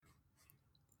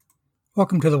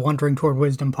Welcome to the Wandering Toward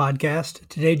Wisdom podcast.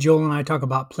 Today, Joel and I talk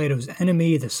about Plato's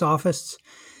enemy, the Sophists.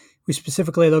 We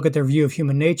specifically look at their view of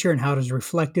human nature and how it is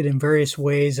reflected in various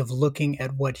ways of looking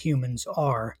at what humans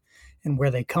are and where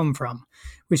they come from.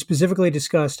 We specifically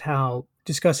discuss how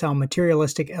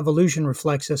materialistic evolution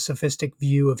reflects a sophistic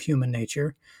view of human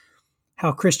nature,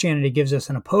 how Christianity gives us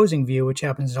an opposing view, which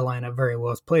happens to line up very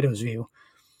well with Plato's view.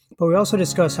 But we also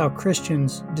discuss how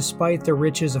Christians, despite the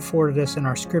riches afforded us in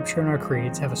our scripture and our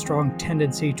creeds, have a strong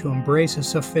tendency to embrace a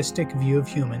sophistic view of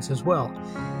humans as well.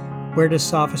 Where does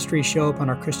sophistry show up in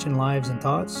our Christian lives and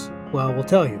thoughts? Well, we'll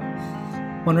tell you.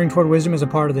 Wandering Toward Wisdom is a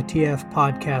part of the TF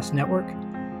Podcast Network.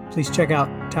 Please check out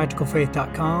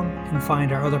tacticalfaith.com and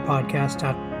find our other podcasts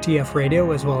at TF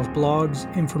Radio, as well as blogs,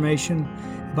 information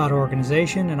about our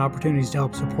organization, and opportunities to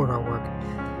help support our work.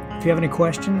 If you have any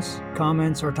questions,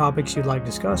 comments, or topics you'd like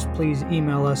discussed, please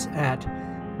email us at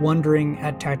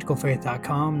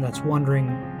wondering@tacticalfaith.com. That's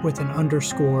wondering with an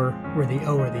underscore where the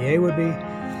O or the A would be.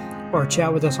 Or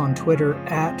chat with us on Twitter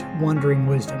at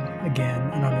wonderingwisdom. Again,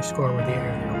 an underscore where the A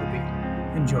or the O would be.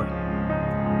 Enjoy.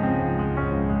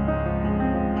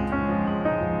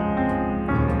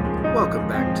 Welcome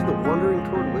back to the Wandering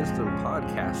Toward Wisdom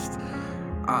podcast.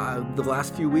 The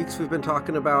last few weeks we've been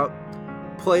talking about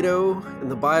Plato and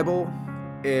the Bible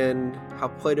and how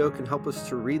Plato can help us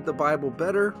to read the Bible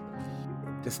better,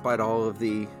 despite all of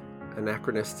the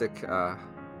anachronistic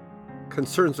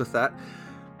concerns with that.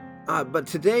 But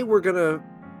today we're going to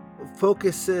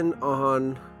focus in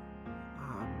on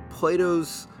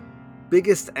Plato's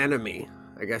biggest enemy,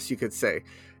 I guess you could say.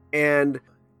 And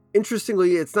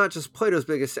interestingly, it's not just Plato's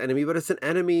biggest enemy, but it's an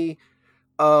enemy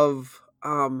of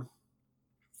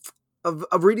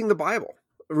reading the Bible.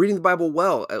 Reading the Bible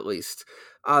well, at least.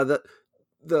 The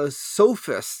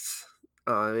Sophists,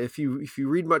 if you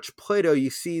read much Plato, you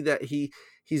see that he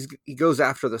goes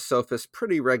after the Sophists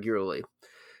pretty regularly.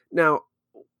 Now,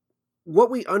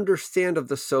 what we understand of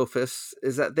the Sophists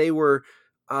is that they were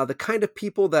the kind of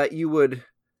people that you would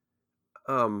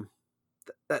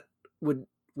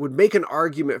make an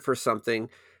argument for something.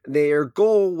 Their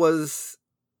goal was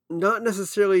not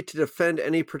necessarily to defend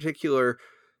any particular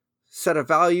set of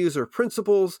values or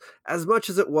principles as much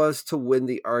as it was to win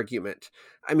the argument.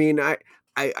 I mean, I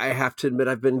have to admit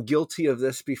I've been guilty of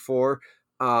this before.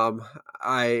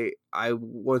 I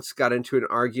once got into an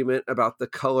argument about the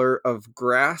color of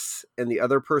grass, and the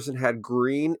other person had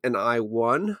green, and I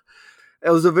won.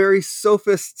 It was a very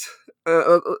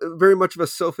very much of a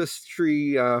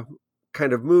sophistry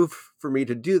kind of move for me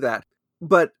to do that.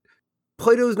 But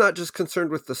Plato's not just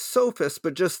concerned with the sophists,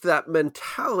 but just that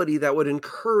mentality that would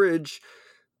encourage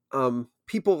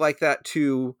people like that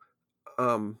to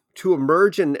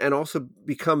emerge and also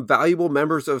become valuable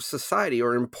members of society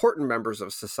or important members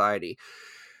of society.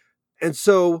 And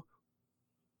so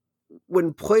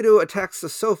when Plato attacks the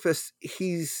sophists,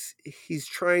 he's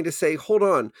trying to say, hold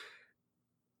on,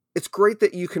 it's great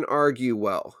that you can argue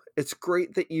well. It's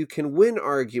great that you can win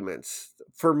arguments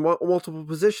for multiple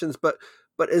positions, but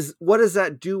what is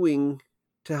that doing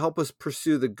to help us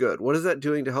pursue the good? What is that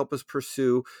doing to help us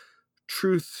pursue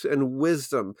truth and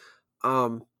wisdom?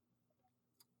 And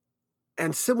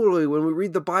similarly, when we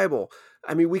read the Bible,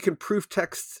 I mean, we can proof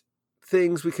text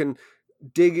things, we can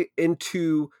dig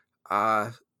into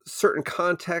certain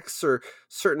contexts or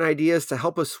certain ideas to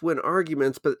help us win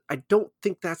arguments, but I don't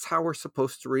think that's how we're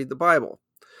supposed to read the Bible.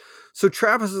 So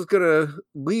Travis is going to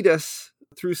lead us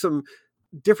through some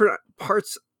different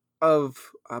parts of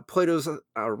Plato's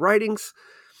writings,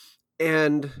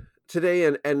 and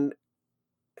today, and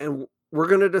we're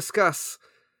going to discuss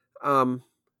how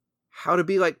to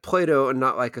be like Plato and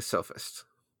not like a sophist.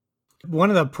 One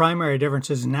of the primary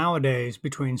differences nowadays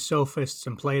between sophists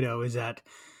and Plato is that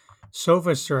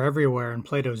sophists are everywhere and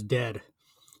Plato's dead.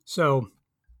 So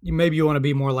maybe you want to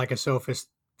be more like a sophist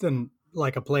than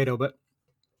like a Plato, but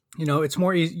it's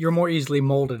more you're more easily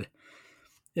molded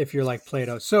if you're like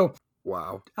Plato. So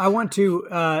wow, I want to.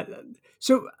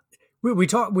 So we've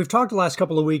talked the last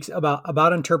couple of weeks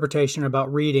about interpretation,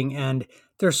 about reading, and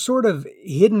there's sort of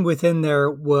hidden within there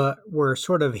were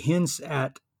sort of hints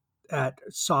at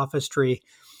sophistry.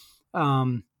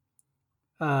 I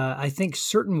think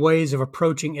certain ways of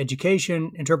approaching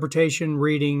education, interpretation,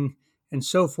 reading, and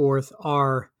so forth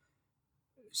are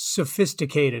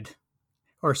sophisticated,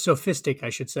 or sophistic, I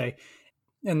should say,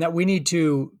 and that we need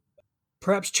to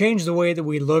perhaps change the way that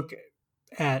we look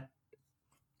at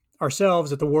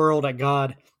ourselves, at the world, at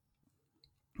God,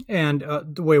 and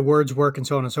the way words work, and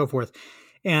so on and so forth.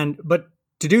 But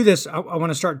to do this, I want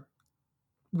to start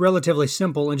relatively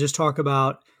simple and just talk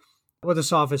about what the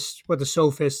sophists,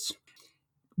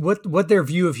 what their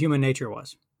view of human nature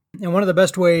was. And one of the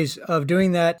best ways of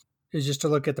doing that is just to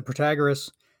look at the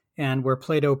Protagoras, and where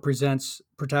Plato presents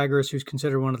Protagoras, who's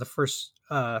considered one of the first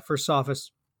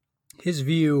sophists, his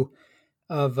view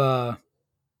of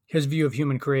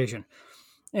human creation.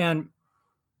 And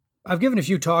I've given a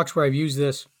few talks where I've used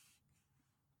this,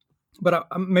 but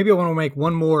maybe I want to make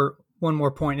one more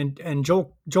point. And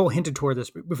Joel hinted toward this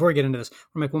before we get into this.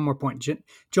 I'll make one more point.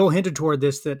 Joel hinted toward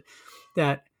this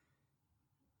that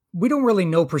we don't really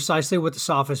know precisely what the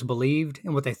sophists believed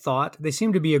and what they thought. They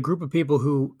seem to be a group of people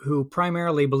who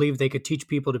primarily believed they could teach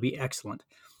people to be excellent.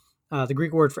 The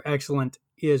Greek word for excellent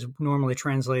is normally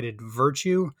translated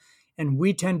virtue, and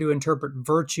we tend to interpret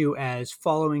virtue as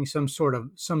following some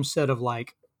set of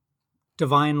like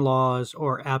divine laws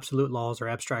or absolute laws or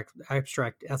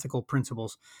abstract ethical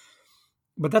principles.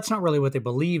 But that's not really what they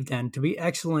believed then. To be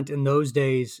excellent in those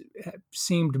days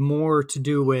seemed more to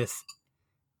do with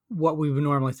what we would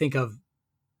normally think of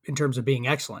in terms of being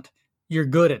excellent. You're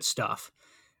good at stuff.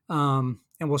 And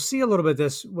we'll see a little bit of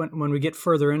this when we get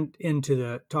further into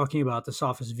the talking about the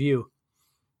sophist view.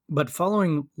 But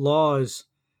following laws,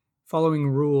 following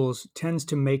rules tends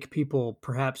to make people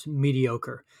perhaps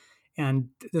mediocre. And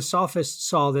the sophists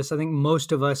saw this. I think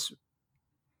most of us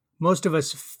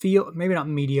feel maybe not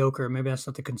mediocre, maybe that's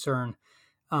not the concern,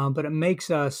 but it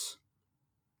makes us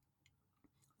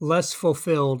less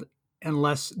fulfilled and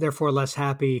therefore less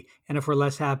happy. And if we're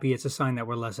less happy, it's a sign that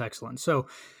we're less excellent. So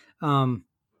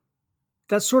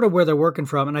that's sort of where they're working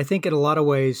from. And I think in a lot of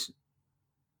ways,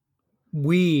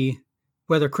 we,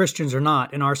 whether Christians or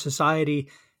not, in our society,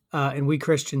 and we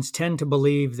Christians tend to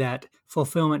believe that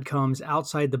fulfillment comes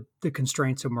outside the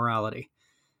constraints of morality.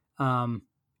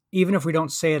 Even if we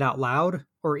don't say it out loud,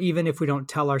 or even if we don't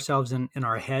tell ourselves in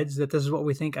our heads that this is what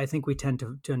we think, I think we tend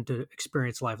to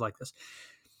experience life like this.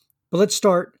 But let's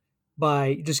start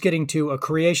by just getting to a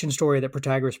creation story that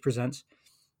Protagoras presents.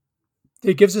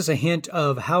 It gives us a hint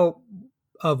of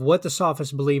what the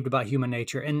sophists believed about human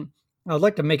nature. And I would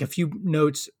like to make a few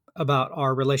notes about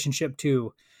our relationship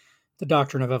to the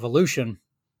doctrine of evolution,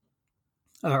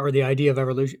 or the idea of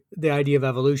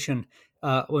evolution.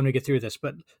 When we get through this,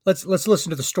 but let's listen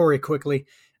to the story quickly,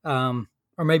 or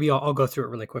maybe I'll go through it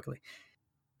really quickly.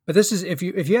 But this is if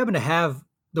you happen to have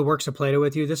the works of Plato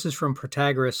with you, this is from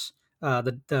Protagoras,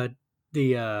 the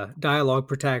dialogue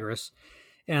Protagoras,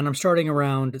 and I'm starting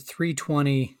around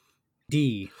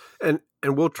 320D. And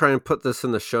we'll try and put this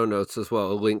in the show notes as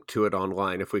well, a link to it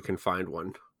online if we can find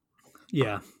one.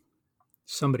 Yeah,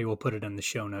 somebody will put it in the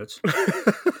show notes.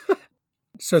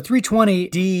 So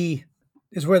 320D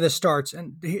is where this starts.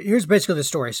 And here's basically the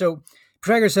story. So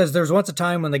Protagoras says, there was once a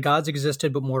time when the gods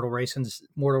existed, but mortal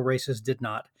races did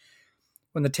not.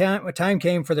 When the time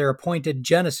came for their appointed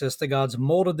genesis, the gods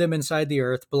molded them inside the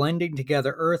earth, blending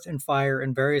together earth and fire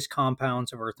and various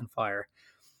compounds of earth and fire.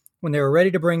 When they were ready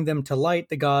to bring them to light,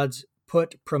 the gods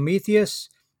put Prometheus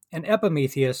and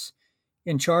Epimetheus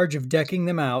in charge of decking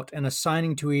them out and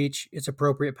assigning to each its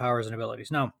appropriate powers and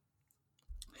abilities. Now,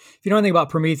 if you know anything about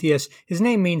Prometheus, his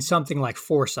name means something like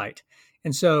foresight.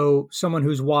 And so someone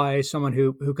who's wise, someone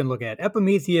who can look at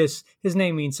Epimetheus, his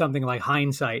name means something like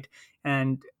hindsight.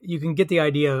 And you can get the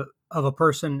idea of a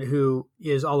person who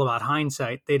is all about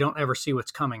hindsight. They don't ever see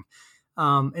what's coming.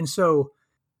 Epimetheus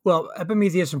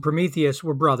and Prometheus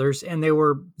were brothers, and they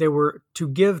were to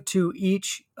give to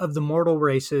each of the mortal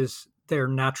races their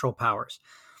natural powers.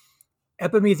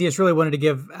 Epimetheus really wanted to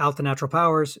give out the natural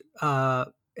powers,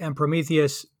 and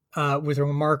Prometheus, with a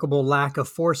remarkable lack of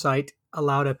foresight,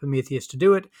 allowed Epimetheus to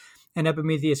do it. And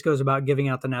Epimetheus goes about giving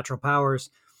out the natural powers.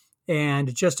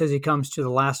 And just as he comes to the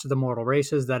last of the mortal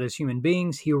races, that is human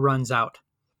beings, he runs out.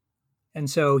 And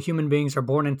so human beings are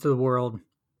born into the world.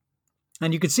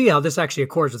 And you can see how this actually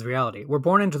accords with reality. We're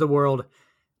born into the world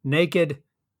naked,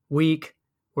 weak.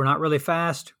 We're not really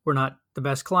fast. We're not the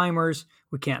best climbers.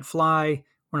 We can't fly.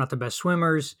 We're not the best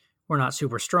swimmers. We're not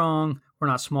super strong. We're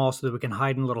not small so that we can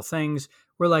hide in little things.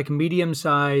 We're like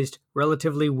medium-sized,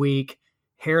 relatively weak,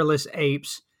 hairless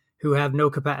apes who have no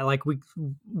capacity. Like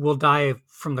we'll die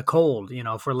from the cold,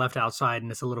 if we're left outside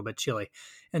and it's a little bit chilly.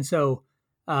 And so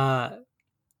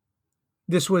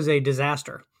this was a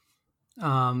disaster.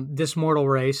 This mortal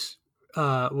race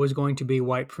was going to be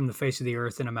wiped from the face of the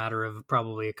earth in a matter of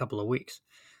probably a couple of weeks.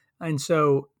 And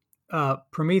so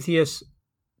Prometheus,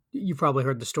 you've probably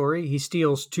heard the story, he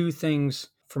steals two things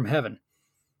from heaven.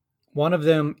 One of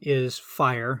them is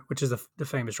fire, which is the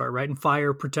famous story, right? And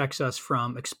fire protects us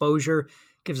from exposure,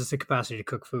 gives us the capacity to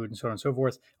cook food and so on and so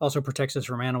forth. Also protects us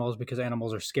from animals because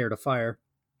animals are scared of fire.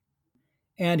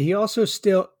 And he also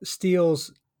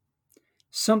steals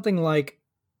something like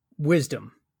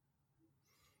wisdom.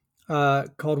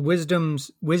 called Wisdom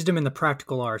in the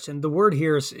Practical Arts. And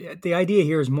the idea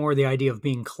here is more the idea of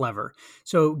being clever.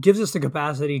 So it gives us the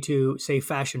capacity to, say,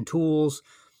 fashion tools,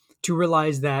 to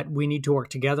realize that we need to work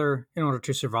together in order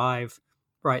to survive,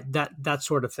 right? That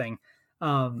sort of thing.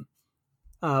 Um,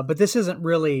 but this isn't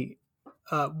really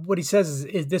what he says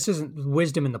is this isn't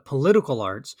wisdom in the political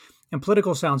arts. And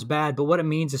political sounds bad, but what it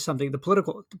means is something the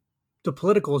political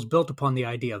is built upon the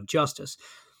idea of justice,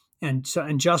 and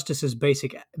justice is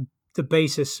the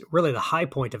basis, really the high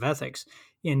point of ethics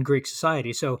in Greek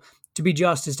society. So to be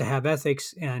just is to have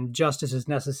ethics, and justice is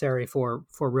necessary for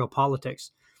real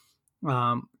politics.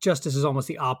 Justice is almost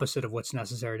the opposite of what's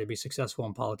necessary to be successful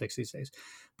in politics these days.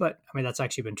 But I mean, that's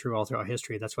actually been true all throughout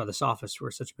history. That's why the sophists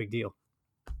were such a big deal.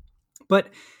 But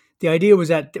the idea was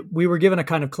that we were given a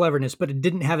kind of cleverness, but it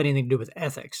didn't have anything to do with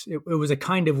ethics. It was a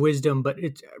kind of wisdom, but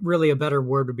it's really a better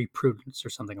word would be prudence or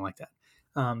something like that.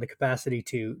 The capacity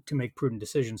to make prudent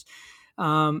decisions.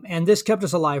 And this kept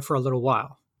us alive for a little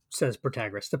while, says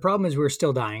Protagoras. The problem is we were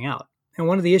still dying out. And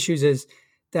one of the issues is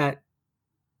that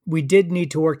we did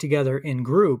need to work together in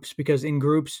groups, because in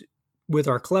groups, with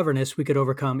our cleverness, we could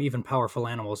overcome even powerful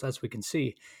animals, as we can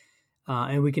see.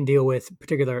 And we can deal with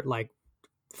particular, like,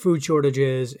 food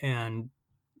shortages and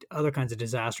other kinds of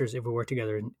disasters if we work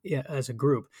together as a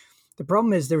group. The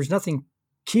problem is there was nothing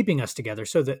keeping us together,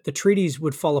 so that the treaties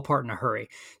would fall apart in a hurry.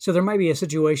 So there might be a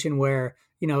situation where,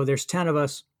 there's 10 of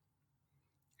us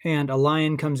and a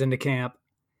lion comes into camp,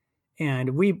 and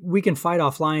we can fight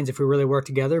off lions if we really work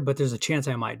together, but there's a chance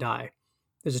I might die.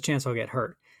 There's a chance I'll get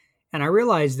hurt. And I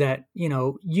realized that,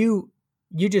 you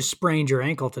just sprained your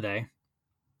ankle today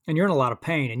and you're in a lot of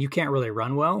pain and you can't really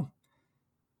run well.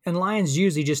 And lions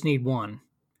usually just need one.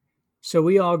 So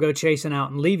we all go chasing out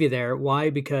and leave you there.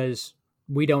 Why? Because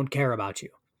we don't care about you.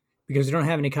 Because we don't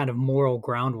have any kind of moral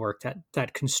groundwork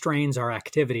that constrains our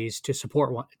activities to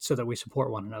support one, so that we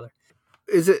support one another.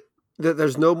 Is it that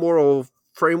there's no moral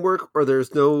framework, or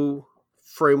there's no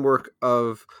framework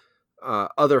of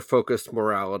other focused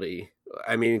morality?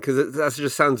 I mean, because that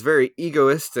just sounds very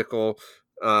egoistical.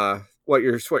 What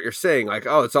you're saying, like,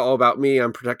 oh, it's all about me,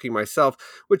 I'm protecting myself,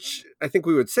 which I think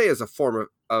we would say is a form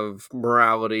of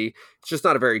morality. It's just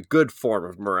not a very good form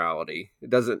of morality. It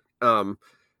doesn't. And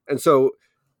so,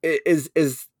 is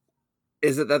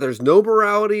it that there's no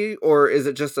morality, or is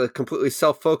it just a completely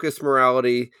self-focused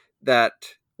morality that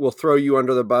will throw you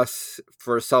under the bus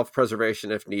for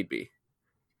self-preservation if need be?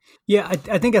 Yeah,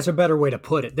 I think that's a better way to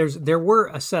put it. There were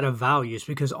a set of values,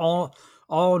 because all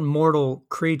mortal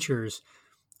creatures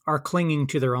are clinging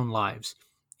to their own lives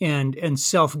and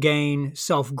self-gain,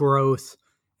 self-growth,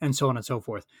 and so on and so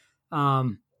forth.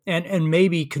 And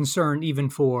maybe concern even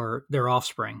for their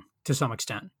offspring to some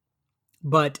extent.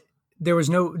 But there was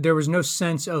no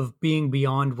sense of being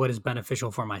beyond what is beneficial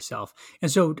for myself.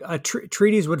 And so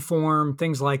treaties would form,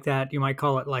 things like that. You might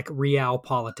call it like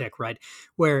realpolitik, right?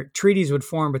 Where treaties would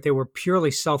form, but they were purely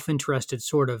self-interested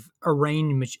sort of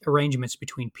arrangements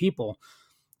between people,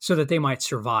 so that they might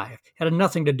survive. It had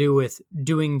nothing to do with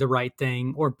doing the right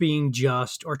thing or being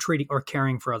just or treating or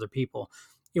caring for other people.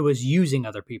 It was using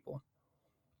other people,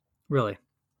 really.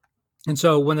 And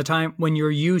so when your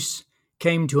use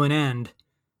came to an end,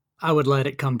 I would let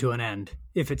it come to an end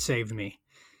if it saved me.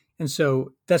 And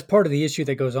so that's part of the issue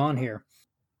that goes on here.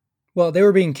 Well, they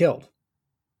were being killed.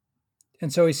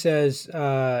 And so he says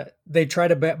they try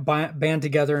to band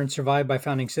together and survive by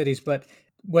founding cities, but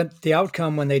the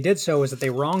outcome when they did so was that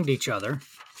they wronged each other,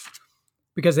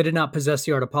 because they did not possess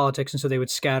the art of politics, and so they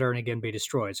would scatter and again be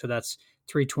destroyed. So that's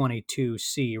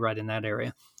 322C, right in that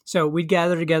area. So we'd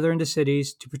gather together into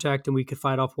cities to protect, and we could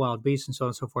fight off wild beasts and so on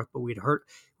and so forth, but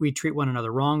we'd treat one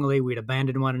another wrongly, we'd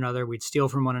abandon one another, we'd steal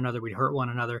from one another, we'd hurt one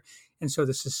another. And so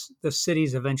the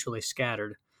cities eventually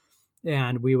scattered,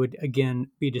 and we would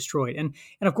again be destroyed. And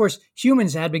of course,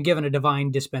 humans had been given a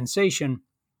divine dispensation,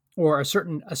 or a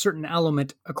certain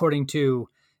element, according to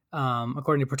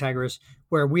Protagoras,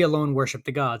 where we alone worship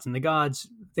the gods, and the gods,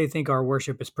 they think our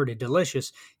worship is pretty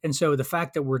delicious. And so the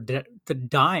fact that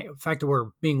the fact that we're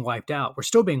being wiped out, we're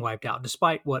still being wiped out,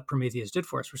 despite what Prometheus did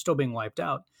for us. We're still being wiped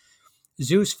out.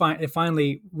 It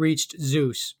finally reached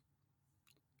Zeus,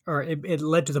 or it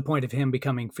led to the point of him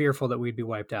becoming fearful that we'd be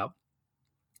wiped out.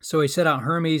 So he set out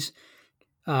Hermes.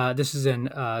 This is in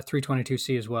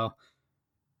 322C as well.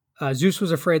 Zeus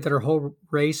was afraid that our whole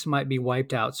race might be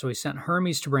wiped out, so he sent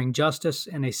Hermes to bring justice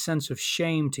and a sense of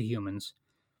shame to humans,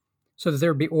 so that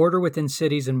there would be order within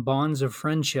cities and bonds of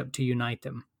friendship to unite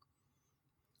them.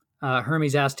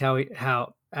 Hermes asked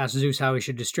Zeus how he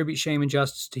should distribute shame and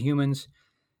justice to humans.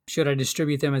 Should I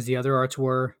distribute them as the other arts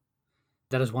were?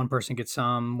 That is, one person gets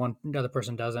some, one other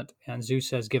person doesn't. And Zeus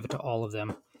says, give it to all of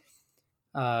them.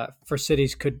 for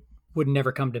cities would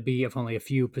never come to be if only a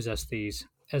few possessed these,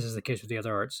 as is the case with the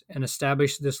other arts. And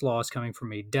establish this law is coming from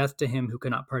me. Death to him who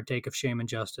cannot partake of shame and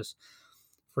justice,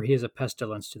 for he is a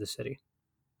pestilence to the city.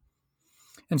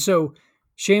 And so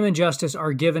shame and justice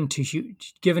are given to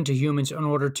humans in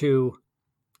order to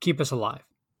keep us alive.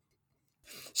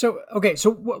 So, okay, so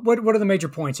what are the major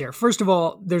points here? First of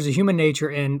all, there's a human nature,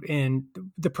 and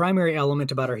the primary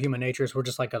element about our human nature is we're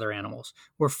just like other animals.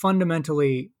 We're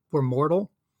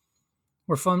mortal.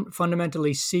 We're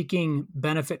fundamentally seeking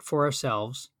benefit for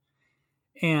ourselves,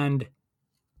 and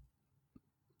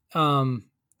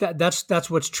that's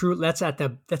what's true. That's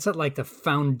at like the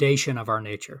foundation of our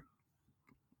nature.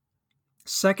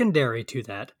 Secondary to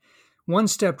that, one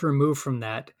step removed from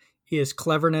that is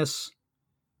cleverness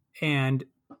and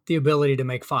the ability to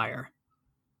make fire.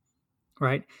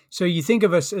 Right? So you think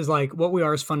of us as like what we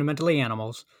are is fundamentally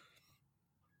animals.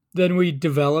 Then we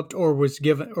developed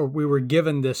we were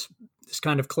given this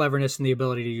kind of cleverness and the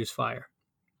ability to use fire.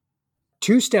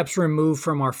 Two steps removed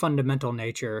from our fundamental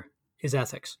nature is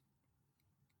ethics.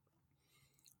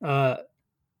 What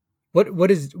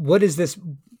does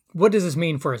this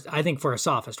mean for us? I think for a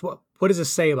sophist, what does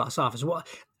this say about sophists? Well,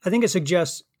 I think it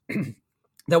suggests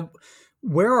that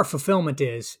where our fulfillment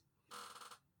is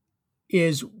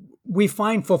we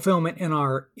find fulfillment in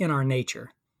our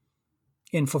nature,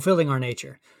 in fulfilling our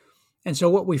nature. And so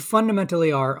what we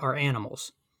fundamentally are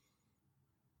animals.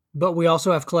 But we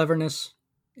also have cleverness,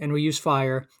 and we use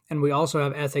fire, and we also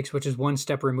have ethics, which is one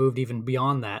step removed even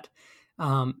beyond that.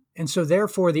 And so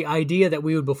therefore, the idea that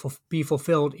we would be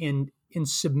fulfilled in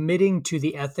submitting to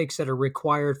the ethics that are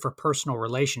required for personal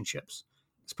relationships,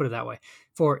 let's put it that way,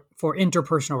 for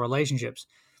interpersonal relationships,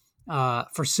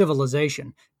 for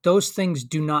civilization, those things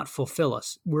do not fulfill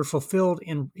us. We're fulfilled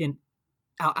in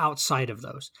outside of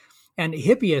those. And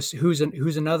Hippias, who's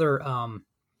another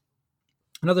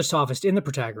sophist in the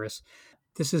Protagoras,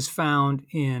 this is found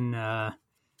in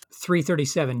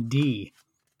 337d.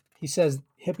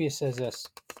 Hippias says this.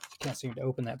 I can't seem to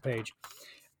open that page.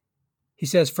 He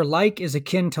says, "For like is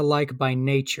akin to like by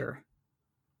nature,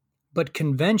 but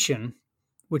convention,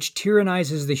 which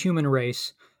tyrannizes the human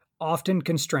race, often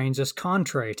constrains us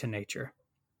contrary to nature."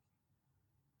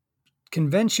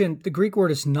 Convention, the Greek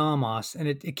word is nomos, and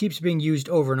it keeps being used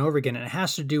over and over again, and it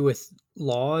has to do with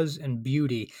laws and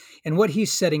beauty. And what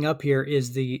he's setting up here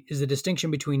is the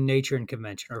distinction between nature and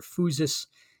convention, or phusis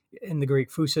in the Greek,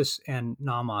 phusis and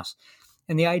nomos.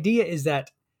 And the idea is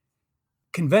that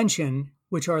convention,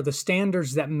 which are the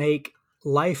standards that make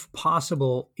life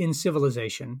possible in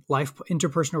civilization,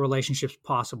 interpersonal relationships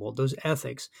possible, those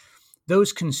ethics,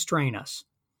 those constrain us.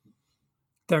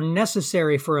 They're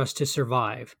necessary for us to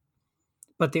survive,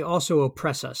 but they also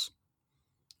oppress us.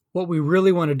 What we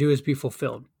really want to do is be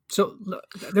fulfilled. So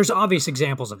there's obvious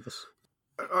examples of this.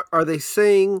 Are they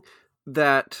saying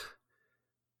that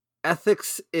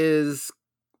ethics is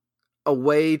a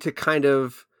way to kind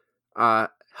of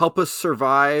help us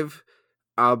survive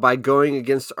by going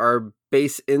against our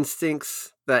base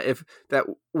instincts, that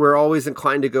we're always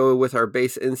inclined to go with our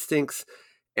base instincts,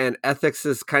 and ethics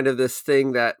is kind of this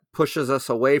thing that pushes us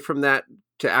away from that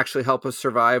to actually help us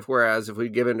survive, whereas if we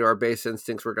give into our base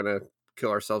instincts, we're going to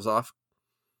kill ourselves off?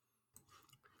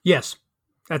 Yes,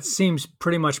 that seems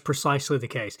pretty much precisely the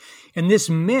case. And this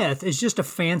myth is just a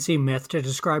fancy myth to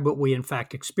describe what we in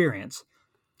fact experience.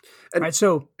 And, right?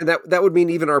 So, and that would mean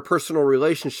even our personal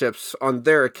relationships on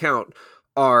their account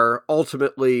are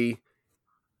ultimately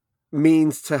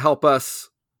means to help us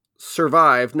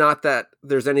survive. Not that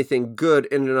there's anything good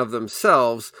in and of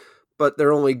themselves, but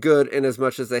they're only good in as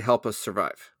much as they help us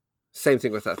survive. Same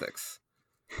thing with ethics.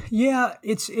 Yeah,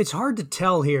 it's hard to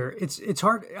tell here. It's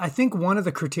hard. I think one of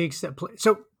the critiques that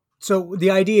so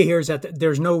the idea here is that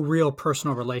there's no real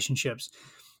personal relationships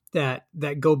that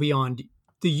go beyond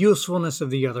the usefulness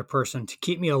of the other person to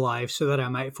keep me alive so that I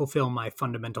might fulfill my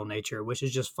fundamental nature, which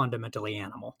is just fundamentally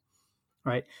animal,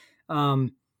 right? So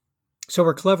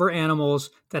we're clever animals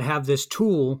that have this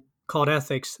tool called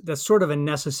ethics that's sort of a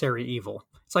necessary evil.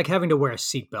 It's like having to wear a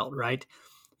seatbelt, right?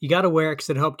 You got to wear it because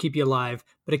it helps keep you alive,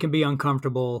 but it can be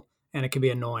uncomfortable and it can be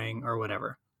annoying or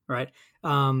whatever, right?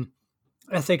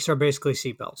 Ethics are basically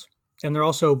seatbelts, and they're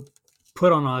also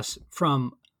put on us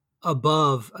from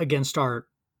above against our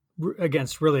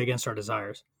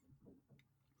desires.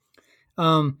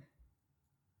 But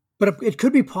it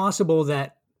could be possible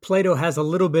that Plato has a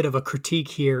little bit of a critique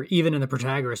here, even in the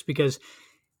Protagoras, because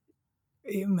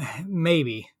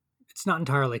maybe it's not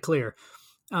entirely clear.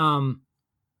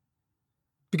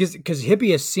 Because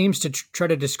Hippias seems to try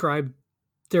to describe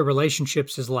their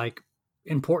relationships as like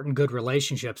important, good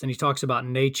relationships. And he talks about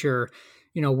nature.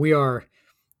 We are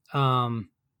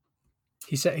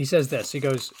He says this. He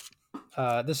goes,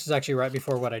 this is actually right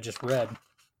before what I just read.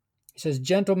 He says,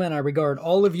 "Gentlemen, I regard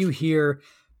all of you here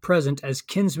present as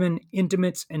kinsmen,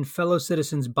 intimates, and fellow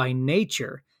citizens by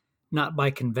nature, not by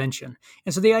convention."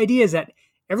 And so the idea is that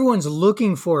everyone's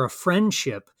looking for a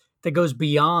friendship that goes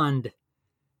beyond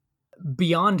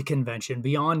convention,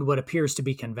 beyond what appears to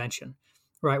be convention,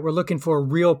 right? We're looking for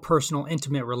real personal,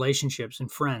 intimate relationships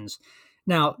and friends.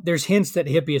 Now, there's hints that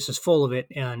Hippias is full of it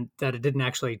and that it didn't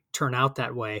actually turn out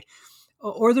that way.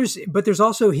 But there's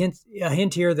also a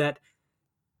hint here that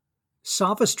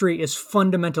sophistry is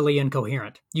fundamentally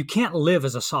incoherent. You can't live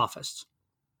as a sophist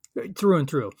through and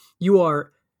through. You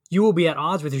will be at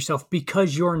odds with yourself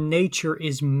because your nature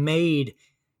is made.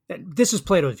 This is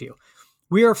Plato's view.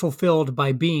 We are fulfilled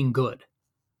by being good,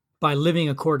 by living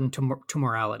according to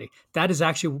morality. That is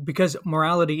actually because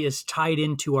morality is tied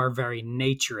into our very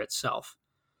nature itself.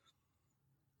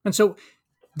 And so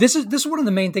this is one of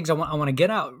the main things I want to get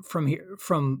out from here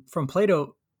from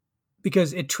Plato,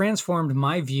 because it transformed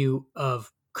my view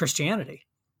of Christianity.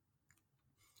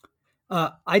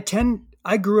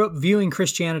 I grew up viewing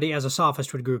Christianity as a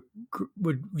sophist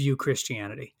would view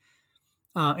Christianity.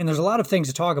 And there's a lot of things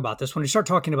to talk about this when you start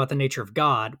talking about the nature of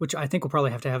God, which I think we'll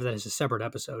probably have to have that as a separate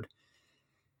episode.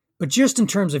 But just in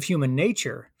terms of human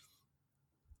nature,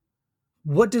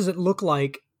 what does it look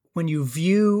like when you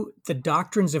view the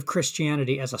doctrines of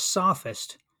Christianity as a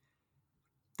sophist?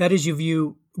 That is, you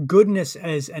view goodness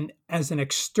as an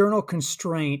external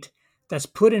constraint that's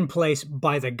put in place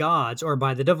by the gods or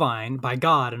by the divine, by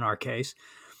God in our case,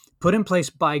 put in place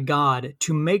by God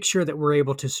to make sure that we're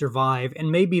able to survive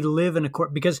and maybe live in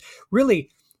accord. Because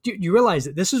really, you realize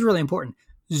that this is really important.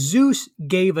 Zeus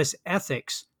gave us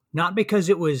ethics, not because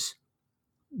it was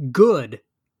good,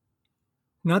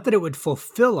 not that it would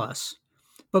fulfill us,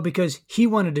 but because he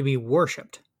wanted to be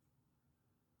worshipped.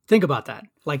 Think about that.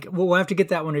 Like, we'll have to get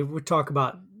that when we talk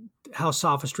about how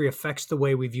sophistry affects the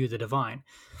way we view the divine,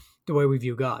 the way we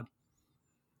view God.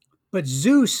 But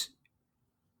Zeus,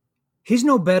 he's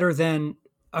no better than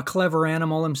a clever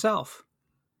animal himself.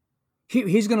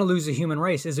 He's going to lose the human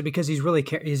race. Is it because he's really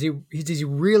is he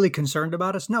really concerned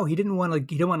about us? No, he didn't want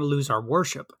to lose our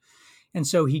worship, and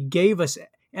so he gave us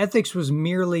ethics. Was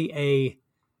merely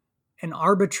an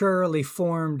arbitrarily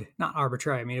formed, not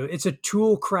arbitrary. I mean, it's a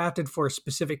tool crafted for a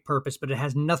specific purpose, but it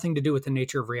has nothing to do with the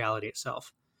nature of reality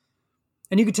itself.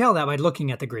 And you can tell that by looking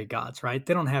at the Greek gods, right?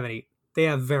 They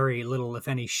have very little, if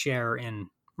any, share in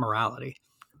morality.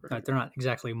 Right? They're not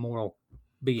exactly moral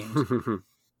beings.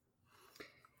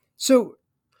 So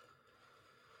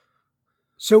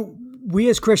we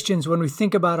as Christians, when we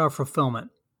think about our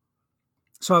fulfillment,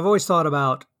 so I've always thought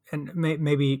about, and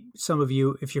maybe some of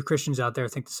you, if you're Christians out there,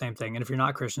 think the same thing. And if you're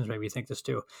not Christians, maybe you think this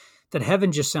too, that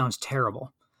heaven just sounds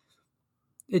terrible.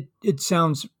 It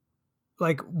sounds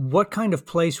like, what kind of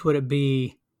place would it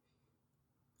be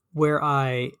where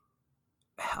I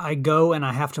go and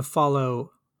I have to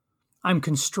follow, I'm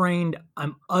constrained,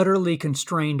 I'm utterly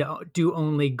constrained to do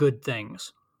only good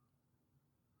things.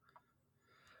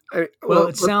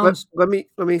 It sounds. Let me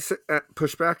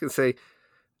push back and say,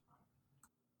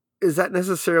 is that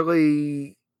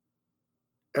necessarily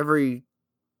everyone's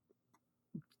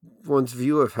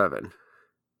view of heaven?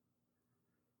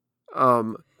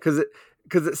 Because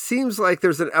it seems like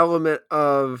there's an element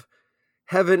of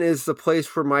heaven is the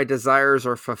place where my desires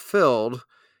are fulfilled,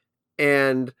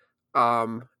 and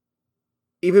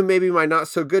even maybe my not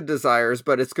so good desires,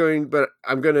 but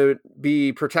I'm going to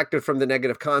be protected from the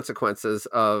negative consequences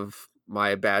of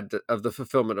the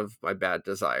fulfillment of my bad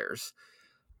desires.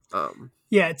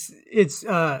 Yeah, it's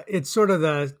sort of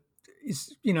the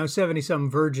 70-some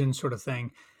virgin sort of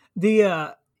thing.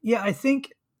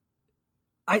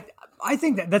 I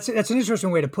think that's an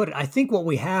interesting way to put it. I think what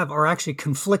we have are actually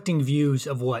conflicting views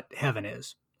of what heaven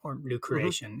is, or new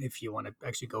creation, if you want to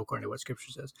actually go according to what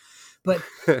Scripture says. But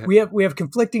we have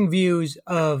conflicting views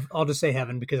of, I'll just say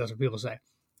heaven because that's what people say,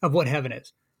 of what heaven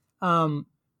is.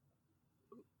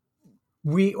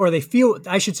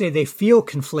 They feel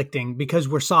conflicting because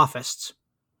we're sophists.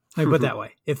 Let me put it that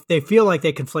way. If they feel like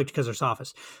they conflict because they're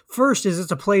sophists. First is,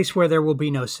 it's a place where there will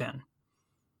be no sin.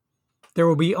 There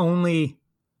will be only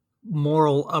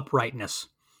moral uprightness.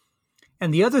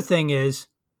 And the other thing is,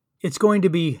 it's going to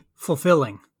be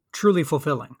fulfilling, truly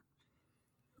fulfilling.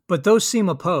 But those seem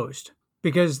opposed,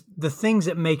 because the things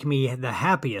that make me the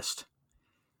happiest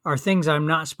are things I'm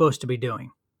not supposed to be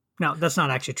doing. Now, that's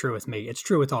not actually true with me. It's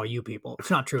true with all you people.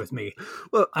 It's not true with me.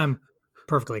 Well, I'm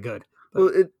perfectly good. But.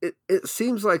 Well, it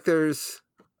seems like that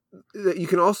you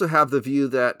can also have the view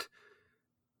that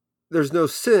there's no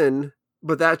sin,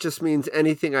 but that just means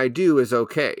anything I do is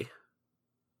okay.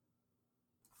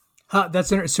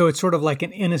 So it's sort of like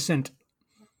an innocent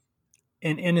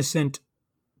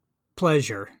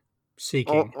pleasure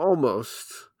seeking.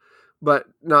 Almost, but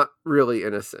not really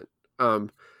innocent.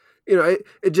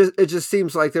 It just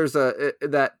seems like there's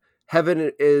that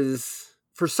heaven is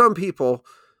for some people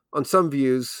on some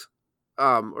views,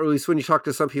 or at least when you talk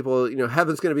to some people,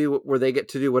 heaven's going to be where they get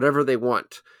to do whatever they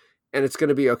want, and it's going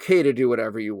to be okay to do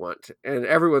whatever you want, and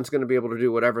everyone's going to be able to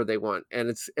do whatever they want, and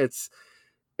it's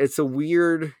a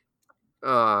weird.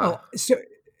 So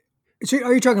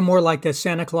are you talking more like the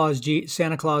Santa Claus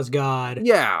God?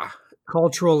 Yeah.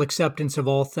 Cultural acceptance of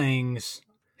all things.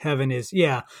 Heaven is,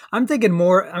 yeah. I'm thinking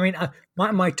more. I mean,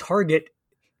 my target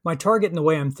in the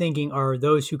way I'm thinking are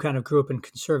those who kind of grew up in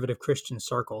conservative Christian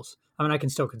circles. I mean, I can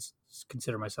still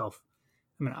consider myself.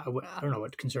 I mean, I don't know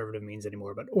what conservative means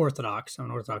anymore, but Orthodox. I'm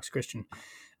an Orthodox Christian.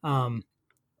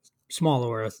 Small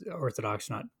Orthodox,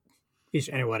 not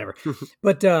Eastern, anyway, whatever.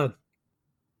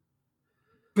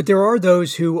 But there are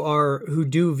those who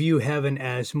do view heaven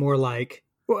as more like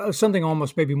something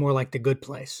almost maybe more like the good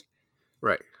place.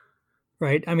 Right.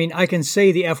 Right. I mean, I can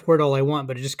say the F word all I want,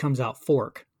 but it just comes out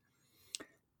fork.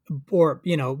 Or,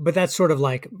 but that's sort of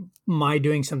like my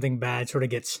doing something bad sort of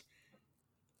gets,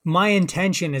 my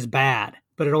intention is bad,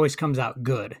 but it always comes out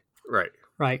good. Right.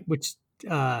 Right. Which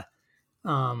I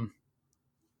don't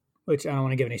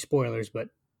want to give any spoilers, but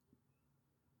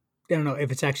I don't know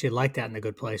if it's actually like that in the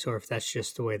good place or if that's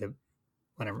just the way well,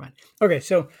 never mind. Okay.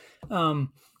 So,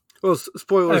 well,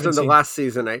 spoilers in the last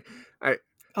season.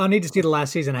 I'll need to see the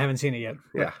last season. I haven't seen it yet.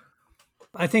 Yeah.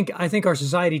 I think our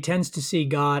society tends to see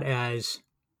God as,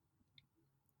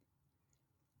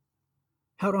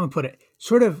 how do I put it?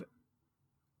 Sort of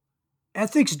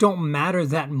ethics don't matter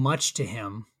that much to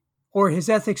him, or his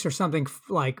ethics are something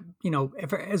like,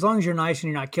 as long as you're nice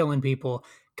and you're not killing people,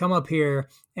 come up here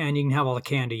and you can have all the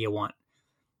candy you want,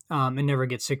 and never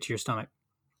get sick to your stomach.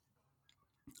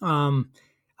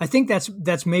 I think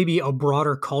that's maybe a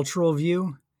broader cultural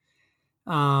view.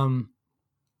 But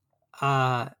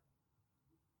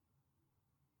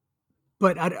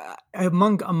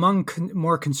among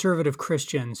more conservative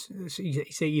Christians,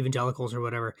 say evangelicals or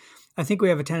whatever, I think we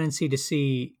have a tendency to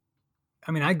see.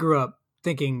 I mean, I grew up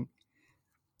thinking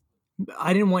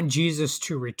I didn't want Jesus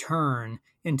to return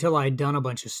until I'd done a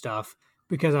bunch of stuff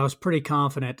because I was pretty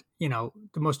confident. The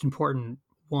most important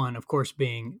one, of course,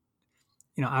 being,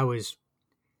 I was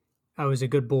a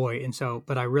good boy, and so,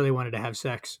 but I really wanted to have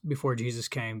sex before Jesus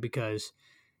came because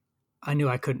I knew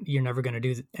I couldn't. You're never going to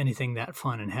do anything that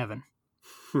fun in heaven.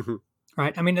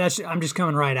 Right. I mean, I'm just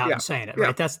coming right out and saying it.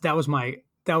 Right. That was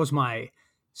my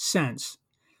sense.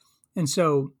 And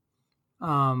so,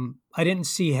 I didn't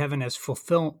see heaven as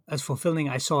fulfilling.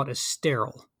 I saw it as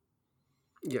sterile.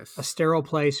 Yes. A sterile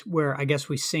place where I guess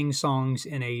we sing songs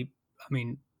in a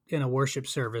worship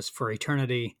service for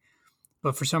eternity,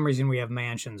 but for some reason we have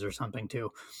mansions or something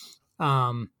too.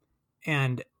 So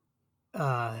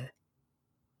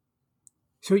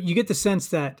you get the sense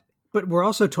that, but we're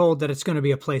also told that it's going to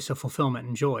be a place of fulfillment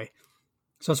and joy.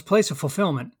 So it's a place of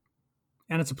fulfillment,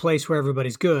 and it's a place where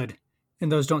everybody's good,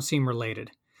 and those don't seem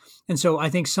related. And so I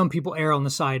think some people err on the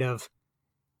side of,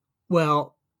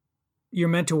 well, you're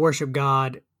meant to worship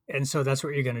God, and so that's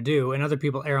what you're going to do. And other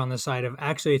people err on the side of,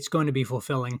 actually, it's going to be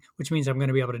fulfilling, which means I'm going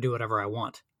to be able to do whatever I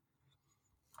want.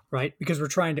 Right? Because we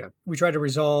try to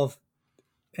resolve,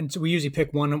 and so we usually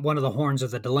pick one of the horns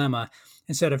of the dilemma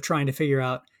instead of trying to figure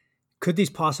out, could these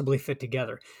possibly fit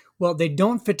together? Well, they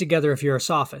don't fit together if you're a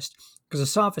sophist, because a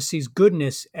sophist sees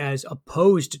goodness as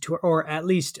opposed to, or at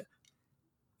least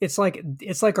it's like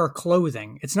our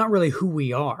clothing. It's not really who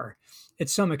we are.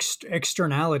 It's some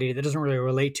externality that doesn't really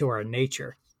relate to our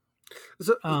nature.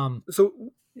 So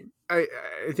I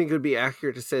think it would be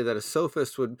accurate to say that a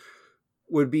sophist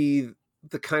would be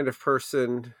the kind of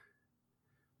person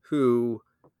who,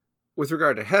 with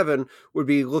regard to heaven, would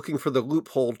be looking for the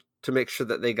loophole to make sure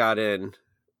that they got in,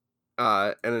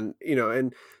 and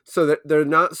so that they're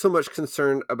not so much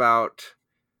concerned about,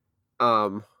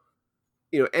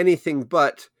 anything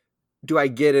but, do I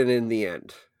get in the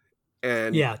end?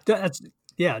 And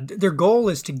their goal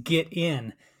is to get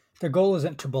in. Their goal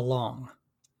isn't to belong.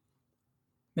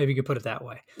 Maybe you could put it that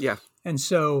way. Yeah. And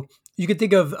so you could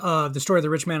think of the story of the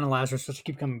rich man and Lazarus, which I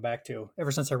keep coming back to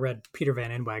ever since I read Peter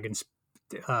Van Inwagen's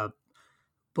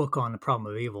book on the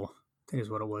problem of evil. I think is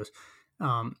what it was.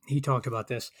 He talked about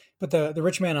this, but the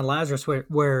rich man and Lazarus,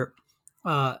 where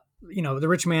the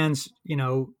rich man's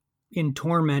in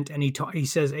torment, and he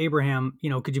says, Abraham,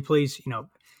 could you please,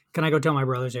 can I go tell my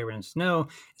brothers? Abraham says, no.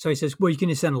 So he says, well, you can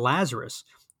just send Lazarus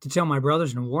to tell my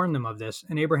brothers and warn them of this.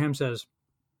 And Abraham says,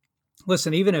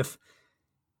 listen, even if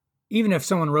even if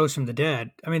someone rose from the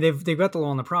dead, I mean, they've got the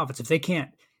law and the prophets.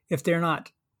 If they're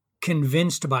not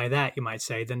convinced by that, you might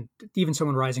say, then even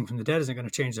someone rising from the dead isn't going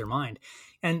to change their mind.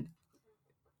 And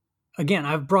again,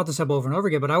 I've brought this up over and over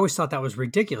again, but I always thought that was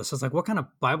ridiculous. I was like, what kind of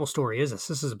Bible story is this?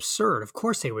 This is absurd. Of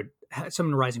course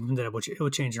someone rising from the dead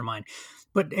would change their mind.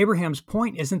 But Abraham's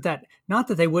point isn't that, not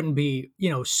that they wouldn't be,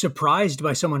 surprised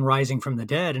by someone rising from the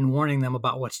dead and warning them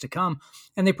about what's to come.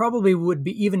 And they probably would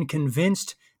be even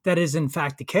convinced that is in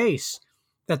fact the case,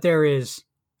 that there is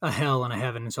a hell and a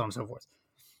heaven and so on and so forth.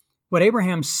 What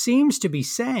Abraham seems to be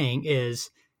saying is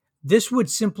this would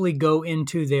simply go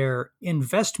into their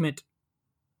investment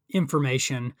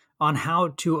information on how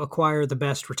to acquire the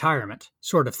best retirement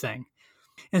sort of thing.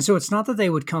 And so it's not that they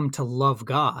would come to love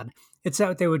God. It's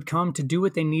that they would come to do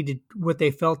what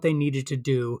they felt they needed to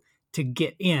do to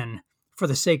get in for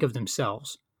the sake of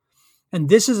themselves. And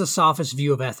this is a sophist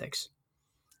view of ethics.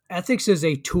 Ethics is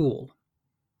a tool.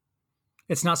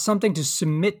 It's not something to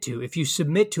submit to. If you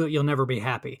submit to it, you'll never be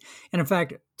happy. And in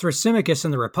fact, Thrasymachus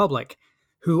in the Republic,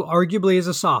 who arguably is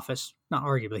a sophist, not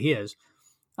arguably, he is,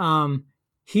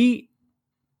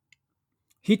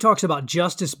 he talks about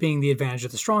justice being the advantage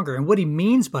of the stronger. And what he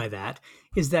means by that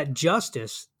is that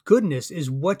justice, goodness, is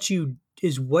what the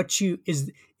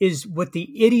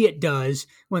idiot does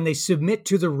when they submit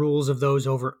to the rules of those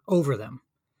over them.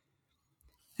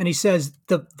 And he says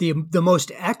the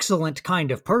most excellent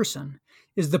kind of person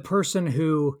is the person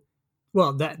who,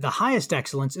 the highest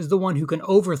excellence is the one who can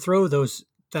overthrow those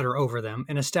that are over them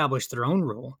and establish their own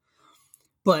rule.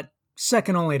 But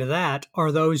second only to that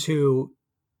are those who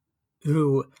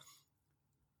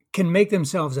can make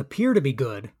themselves appear to be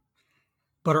good,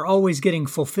 but are always getting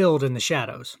fulfilled in the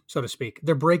shadows, so to speak.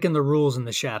 They're breaking the rules in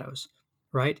the shadows,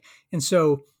 right? And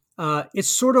so it's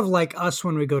sort of like us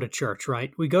when we go to church,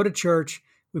 right? We go to church,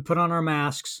 we put on our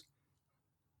masks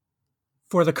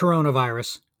for the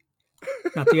coronavirus,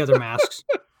 not the other masks.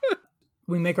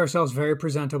 We make ourselves very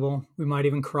presentable. We might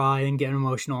even cry and get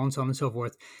emotional and so on and so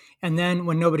forth. And then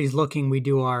when nobody's looking, we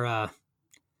do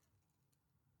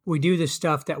the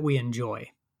stuff that we enjoy,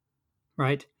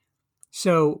 right?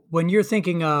 So when you're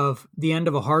thinking of the end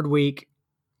of a hard week,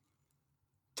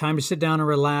 time to sit down and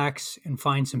relax and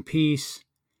find some peace,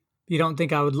 you don't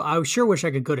think I sure wish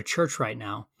I could go to church right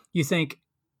now. You think,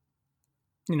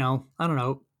 I don't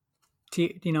know,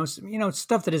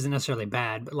 stuff that isn't necessarily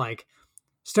bad, but like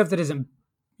stuff that isn't,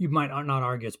 you might not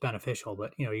argue it's beneficial,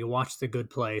 but you watch The Good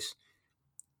Place,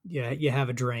 you have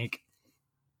a drink.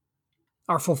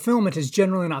 Our fulfillment is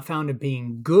generally not found in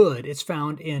being good. It's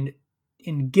found in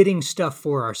getting stuff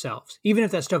for ourselves. Even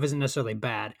if that stuff isn't necessarily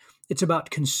bad, it's about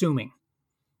consuming.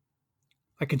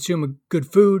 I consume good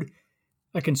food.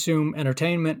 I consume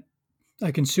entertainment.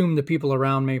 I consume the people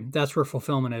around me. That's where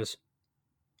fulfillment is.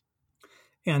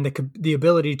 And the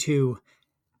ability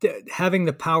having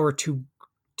the power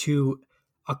to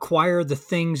acquire the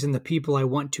things and the people I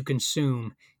want to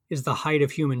consume is the height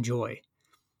of human joy.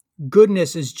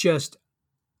 Goodness is just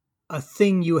a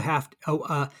thing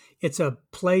it's a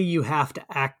play you have to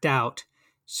act out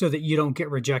so that you don't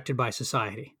get rejected by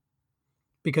society,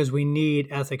 because we need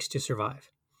ethics to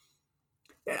survive.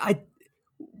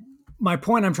 My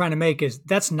point I'm trying to make is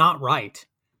that's not right,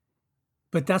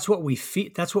 but that's what we feel,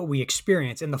 that's what we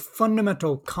experience. And the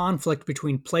fundamental conflict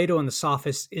between Plato and the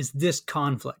Sophists is this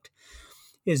conflict.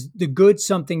 Is the good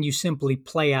something you simply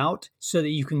play out so that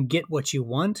you can get what you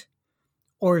want,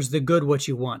 or is the good what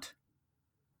you want?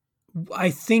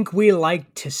 I think we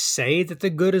like to say that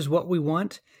the good is what we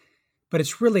want, but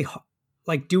it's really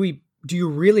like, do you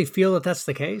really feel that that's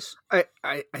the case?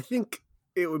 I think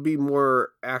it would be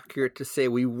more accurate to say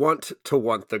we want to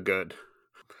want the good.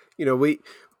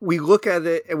 We look at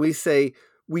it and we say,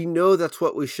 we know that's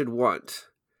what we should want.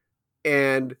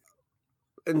 And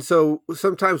so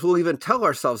sometimes we'll even tell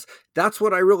ourselves, that's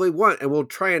what I really want. And we'll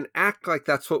try and act like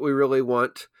that's what we really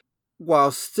want,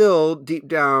 while still deep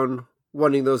down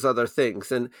wanting those other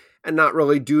things and not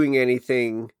really doing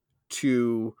anything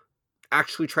to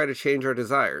actually try to change our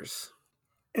desires.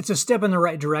 It's a step in the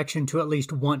right direction to at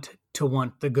least want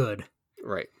the good.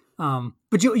 Right.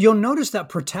 But you'll notice that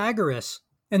Protagoras,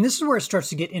 and this is where it starts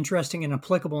to get interesting and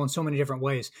applicable in so many different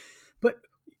ways, but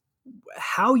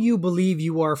how you believe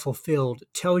you are fulfilled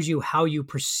tells you how you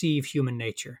perceive human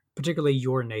nature, particularly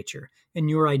your nature and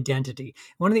your identity.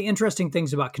 One of the interesting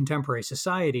things about contemporary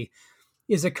society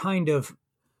is a kind of,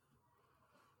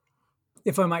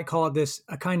 if I might call it this,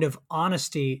 a kind of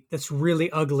honesty that's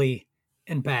really ugly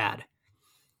and bad.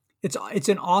 It's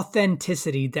an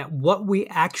authenticity that what we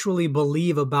actually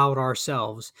believe about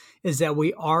ourselves is that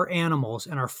we are animals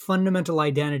and our fundamental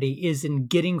identity is in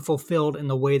getting fulfilled in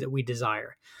the way that we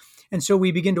desire. And so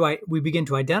we begin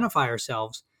to identify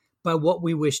ourselves by what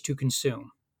we wish to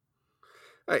consume.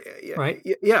 Right?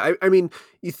 Yeah. I mean,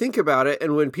 you think about it,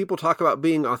 and when people talk about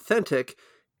being authentic,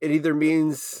 it either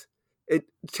means it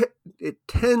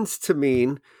tends to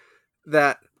mean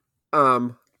that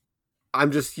I'm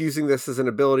just using this as an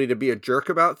ability to be a jerk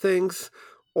about things,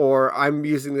 or I'm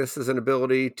using this as an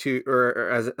ability to, or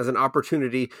as an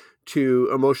opportunity to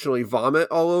emotionally vomit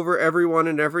all over everyone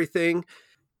and everything.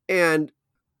 And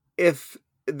if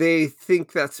they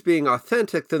think that's being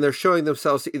authentic, then they're showing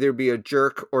themselves to either be a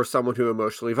jerk or someone who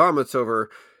emotionally vomits over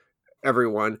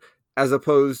everyone, as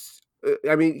opposed,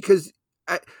 I mean, because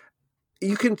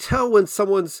you can tell when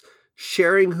someone's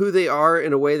sharing who they are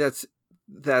in a way that's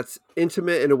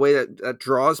intimate, in a way that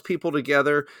draws people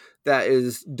together, that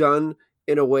is done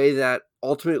in a way that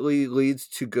ultimately leads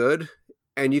to good.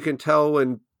 And you can tell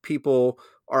when people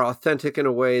are authentic in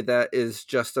a way that is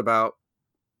just about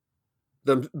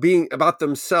them being about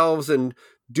themselves and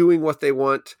doing what they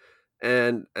want,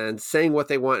 and saying what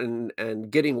they want,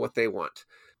 and getting what they want.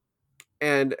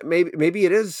 And maybe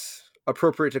it is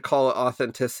appropriate to call it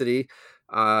authenticity.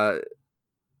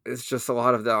 It's just a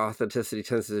lot of the authenticity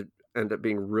tends to end up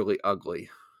being really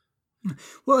ugly.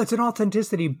 Well, it's an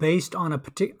authenticity based on a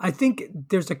particular. I think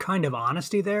there's a kind of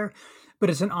honesty there,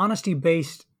 but it's an honesty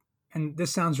based, and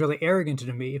this sounds really arrogant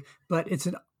to me, but it's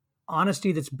an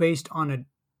honesty that's based on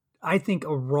I think,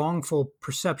 a wrongful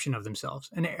perception of themselves,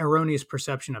 an erroneous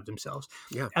perception of themselves,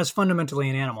 as fundamentally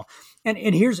an animal. And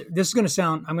this is going to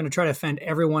sound, I'm going to try to offend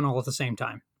everyone all at the same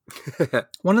time.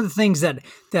 One of the things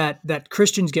that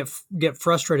Christians get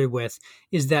frustrated with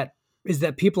is that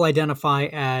people identify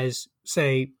as,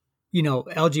 say,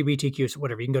 LGBTQ,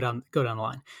 whatever. You can go down the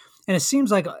line, and it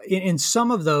seems like in some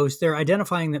of those they're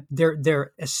identifying that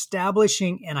they're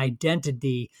establishing an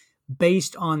identity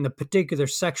based on the particular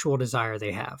sexual desire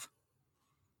they have.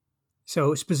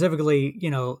 So specifically,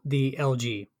 the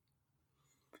LGB,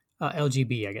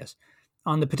 I guess,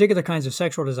 on the particular kinds of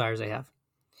sexual desires they have.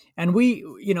 And we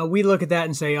look at that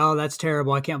and say, oh, that's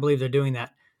terrible. I can't believe they're doing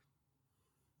that.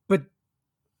 But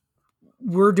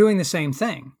we're doing the same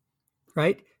thing,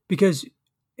 right? Because,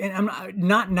 and I'm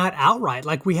not outright,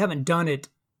 like we haven't done it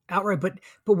outright, but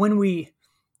when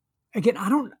again, I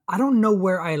don't know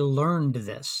where I learned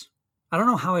this. I don't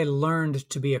know how I learned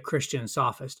to be a Christian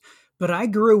sophist, but I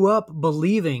grew up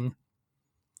believing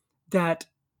that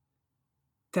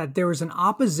there was an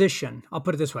opposition. I'll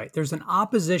put it this way: there's an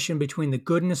opposition between the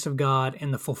goodness of God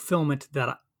and the fulfillment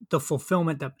that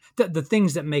the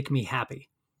things that make me happy.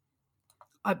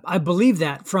 I believe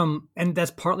that and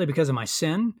that's partly because of my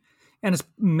sin, and it's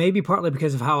maybe partly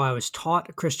because of how I was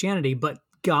taught Christianity, but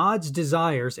God's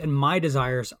desires and my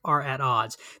desires are at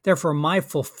odds. Therefore, my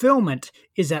fulfillment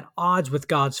is at odds with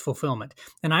God's fulfillment.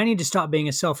 And I need to stop being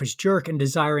a selfish jerk and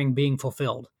desiring being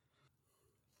fulfilled.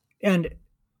 And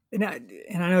I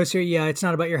know, so yeah, it's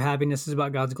not about your happiness. It's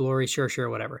about God's glory. Sure,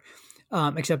 whatever.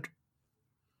 Except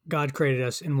God created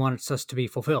us and wants us to be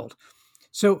fulfilled.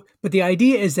 So, but the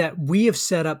idea is that we have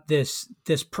set up this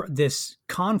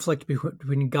conflict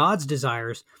between God's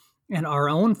desires and our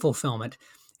own fulfillment.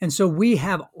 And so we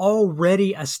have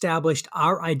already established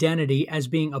our identity as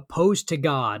being opposed to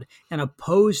God and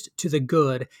opposed to the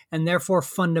good, and therefore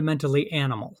fundamentally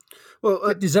animal.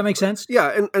 Well, does that make sense?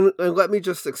 Yeah, and let me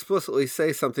just explicitly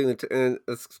say something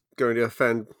that's going to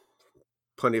offend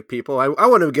plenty of people. I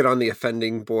want to get on the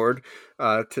offending board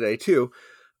today too.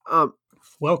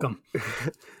 Welcome.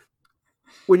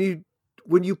 When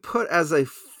you put as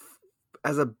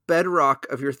a bedrock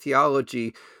of your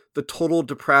theology the total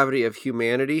depravity of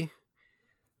humanity,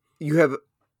 you have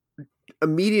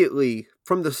immediately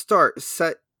from the start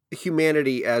set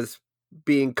humanity as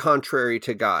being contrary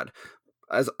to God,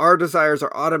 as our desires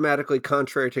are automatically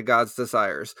contrary to God's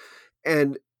desires,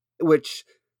 and which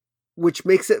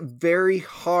makes it very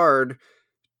hard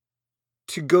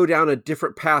to go down a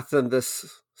different path than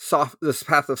this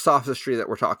path of sophistry that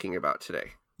we're talking about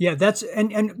today. Yeah, that's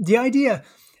and the idea.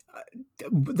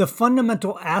 The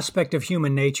fundamental aspect of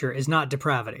human nature is not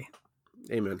depravity.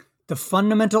 Amen. The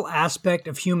fundamental aspect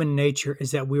of human nature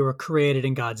is that we were created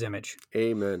in God's image.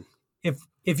 Amen.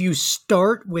 If you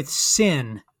start with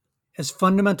sin as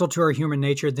fundamental to our human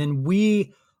nature, then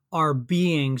we are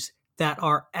beings that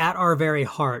are at our very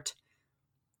heart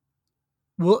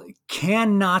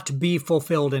cannot be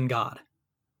fulfilled in God.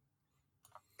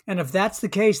 And if that's the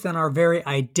case, then our very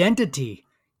identity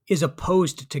is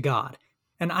opposed to God.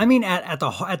 And I mean at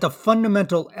the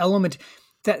fundamental element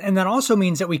and that also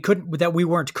means that we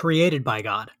weren't created by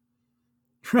God,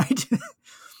 right?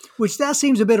 which that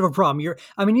seems a bit of a problem. You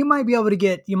might be able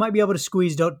to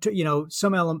squeeze,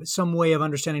 some way of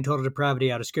understanding total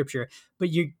depravity out of Scripture, but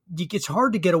it's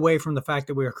hard to get away from the fact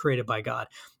that we are created by God.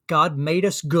 God made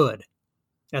us good.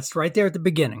 That's right there at the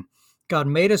beginning. God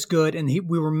made us good, and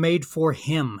we were made for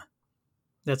Him.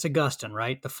 That's Augustine,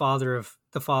 right? The father of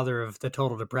the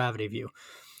total depravity view.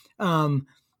 God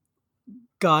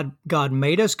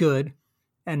made us good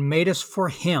and made us for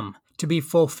Him, to be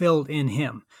fulfilled in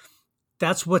Him.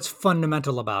 That's what's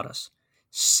fundamental about us.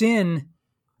 Sin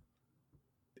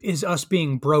is us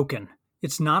being broken.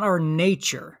 It's not our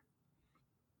nature.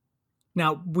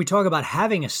 Now, we talk about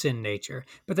having a sin nature,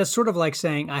 but that's sort of like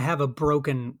saying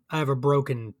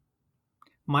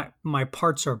my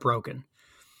parts are broken.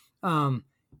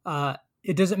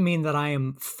 It doesn't mean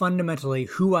that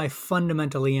who I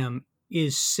fundamentally am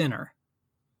is sinner.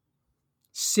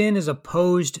 Sin is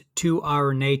opposed to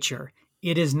our nature.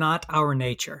 It is not our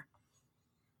nature.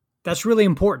 That's really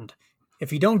important.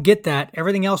 If you don't get that,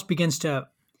 everything else begins to,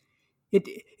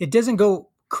 it doesn't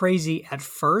go crazy at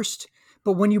first,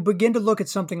 but when you begin to look at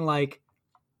something like,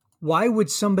 why would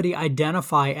somebody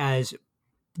identify as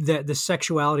the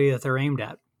sexuality that they're aimed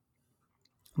at?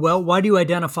 Well, why do you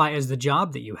identify as the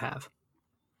job that you have?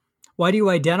 Why do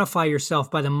you identify yourself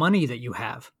by the money that you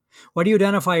have? Why do you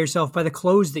identify yourself by the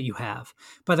clothes that you have,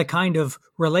 by the kind of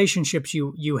relationships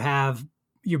you have,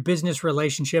 your business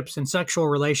relationships and sexual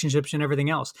relationships and everything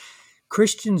else?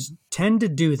 Christians tend to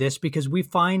do this because we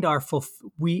find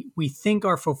we think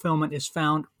our fulfillment is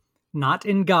found not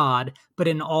in God, but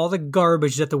in all the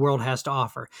garbage that the world has to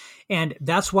offer. And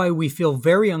that's why we feel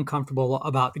very uncomfortable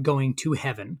about going to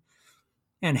heaven.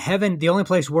 And heaven, the only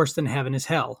place worse than heaven is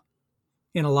hell,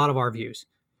 in a lot of our views.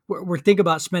 We think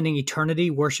about spending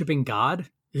eternity worshiping God.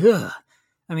 Ugh.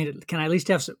 I mean, can I at least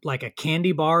have like a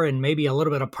candy bar and maybe a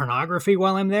little bit of pornography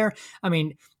while I'm there? I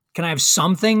mean, can I have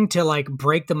something to like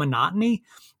break the monotony?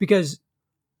 Because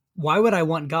why would I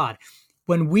want God?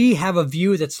 When we have a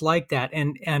view that's like that,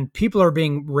 and people are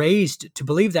being raised to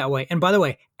believe that way. And by the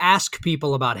way, ask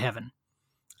people about heaven.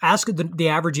 Ask the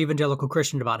average evangelical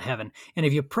Christian about heaven. And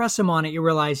if you press them on it, you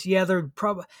realize, yeah, they're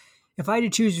probably, if I had to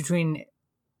choose between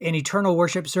an eternal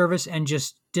worship service and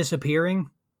just disappearing,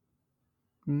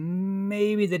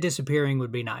 maybe the disappearing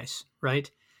would be nice, right?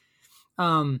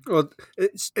 Well,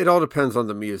 it all depends on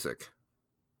the music.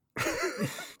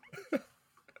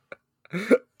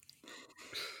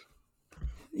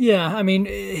 Yeah, I mean,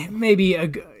 maybe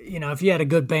if you had a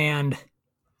good band,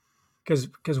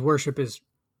 because worship is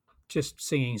just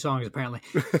singing songs apparently,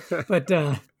 but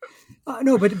no,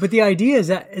 but the idea is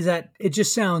that it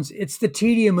just sounds, it's the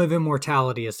tedium of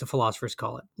immortality, as the philosophers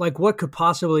call it. Like, what could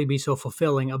possibly be so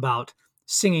fulfilling about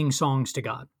singing songs to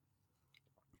God?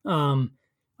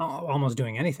 Almost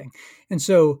doing anything, and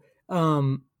so.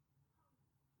 But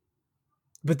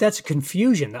that's a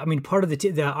confusion. I mean, part of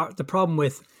the problem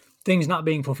with things not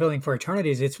being fulfilling for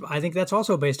eternity is I think that's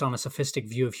also based on a sophistic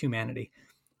view of humanity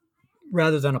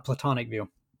rather than a Platonic view.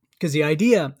 Because the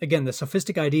idea, again, the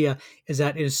sophistic idea is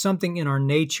that it is something in our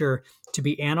nature to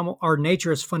be animal. Our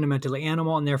nature is fundamentally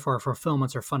animal, and therefore our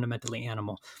fulfillments are fundamentally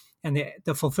animal. And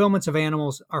the fulfillments of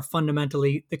animals are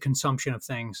fundamentally the consumption of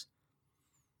things.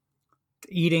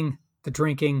 The eating, the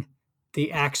drinking,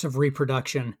 the acts of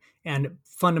reproduction, and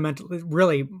fundamentally,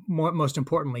 really, most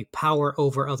importantly, power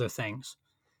over other things.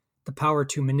 The power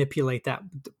to manipulate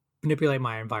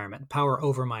my environment, power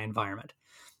over my environment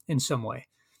in some way,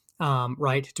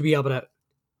 right? To be able to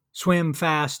swim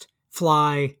fast,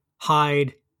 fly,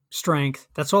 hide, strength.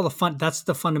 That's all that's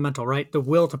the fundamental, right? The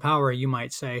will to power, you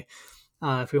might say,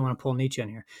 if we want to pull Nietzsche in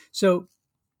here. So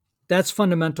that's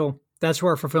fundamental. That's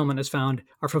where our fulfillment is found.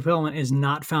 Our fulfillment is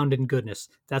not found in goodness.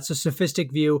 That's a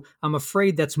sophistic view. I'm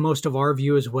afraid that's most of our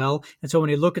view as well. And so when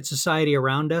we look at society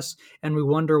around us and we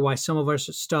wonder why some of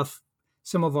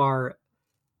our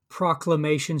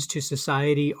proclamations to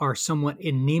society are somewhat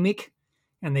anemic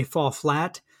and they fall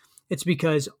flat, it's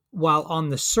because while on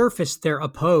the surface they're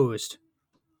opposed,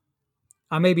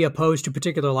 I may be opposed to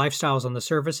particular lifestyles on the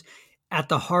surface, at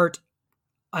the heart,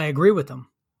 I agree with them.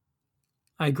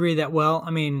 I agree that, well, I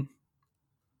mean,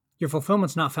 your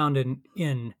fulfillment's not found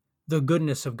in the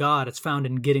goodness of God. It's found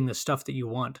in getting the stuff that you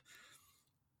want.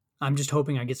 I'm just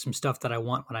hoping I get some stuff that I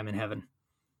want when I'm in heaven.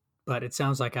 But it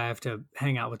sounds like I have to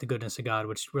hang out with the goodness of God,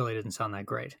 which really didn't sound that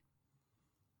great.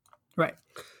 Right.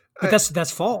 But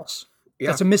that's false. Yeah.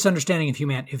 That's a misunderstanding of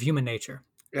human nature.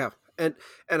 Yeah. And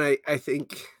I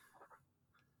think,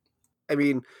 I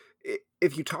mean,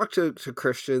 if you talk to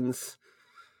Christians,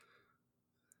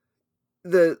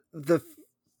 the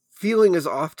feeling is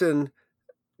often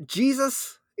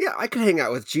Jesus. Yeah, I could hang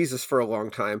out with Jesus for a long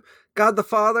time. God the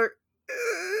Father,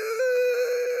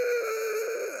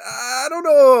 I don't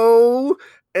know.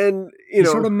 And, He's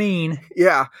sort of mean.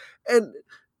 Yeah. And,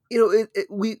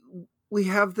 we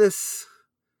have this,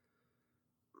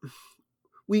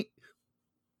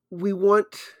 we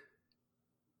want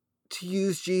to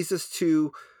use Jesus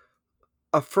to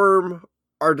affirm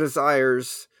our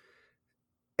desires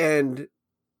and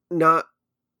not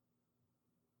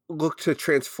look to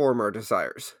transform our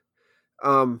desires.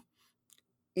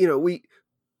 We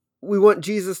want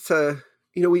Jesus to,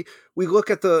 we look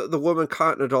at the woman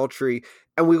caught in adultery,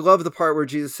 and we love the part where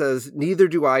Jesus says, "Neither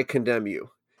do I condemn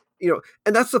you."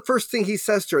 And that's the first thing he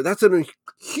says to her. That's a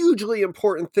hugely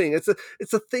important thing. It's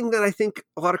a thing that I think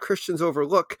a lot of Christians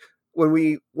overlook when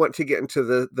we want to get into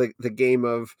the game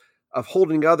of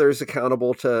holding others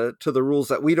accountable to the rules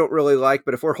that we don't really like.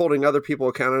 But if we're holding other people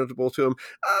accountable to them,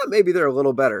 maybe they're a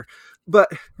little better.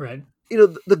 But right.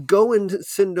 The go and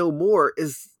sin no more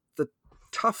is the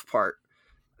tough part.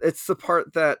 It's the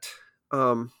part that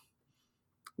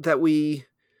that we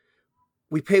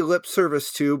pay lip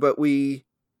service to, but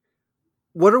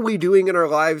what are we doing in our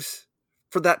lives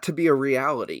for that to be a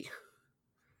reality?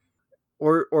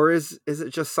 Or is it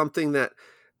just something that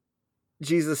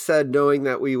Jesus said, knowing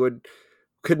that we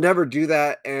could never do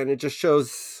that, and it just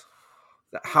shows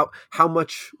that how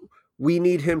much we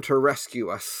need him to rescue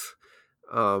us.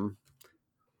 And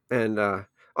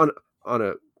on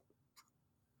a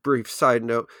brief side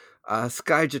note,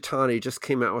 Sky Jitani just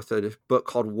came out with a book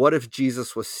called "What If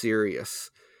Jesus Was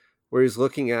Serious," where he's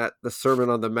looking at the Sermon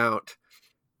on the Mount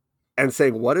and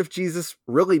saying, what if Jesus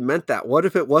really meant that? What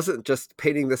if it wasn't just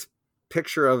painting this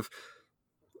picture of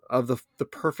the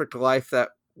perfect life that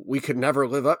we could never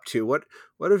live up to? What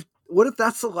if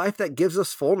that's the life that gives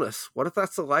us fullness? What if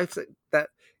that's the life that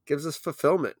gives us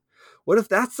fulfillment? What if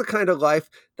that's the kind of life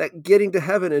that getting to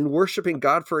heaven and worshiping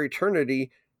God for eternity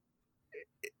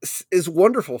is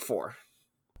wonderful for?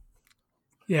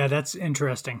 Yeah, that's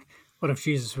interesting. What if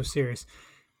Jesus was serious?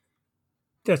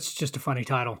 That's just a funny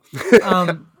title.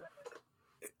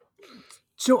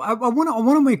 So I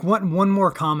want to make one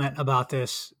more comment about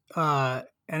this, and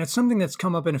it's something that's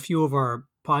come up in a few of our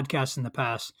podcasts in the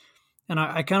past, and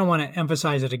I kind of want to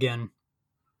emphasize it again.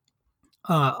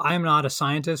 I am not a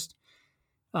scientist.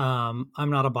 I'm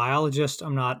not a biologist.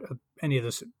 I'm not any of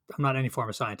this. I'm not any form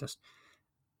of scientist.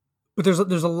 But there's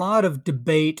a lot of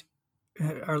debate.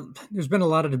 There's been a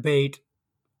lot of debate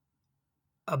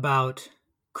about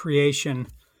creation.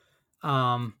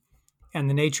 And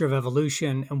the nature of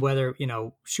evolution, and whether,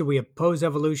 should we oppose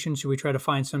evolution? Should we try to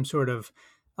find some sort of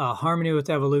harmony with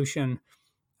evolution?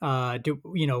 How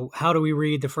do we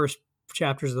read the first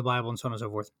chapters of the Bible, and so on and so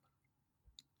forth?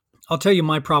 I'll tell you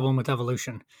my problem with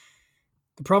evolution.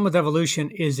 The problem with evolution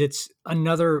is it's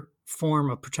another form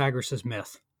of Protagoras'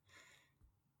 myth,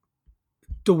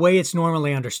 the way it's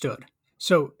normally understood.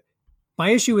 So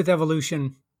my issue with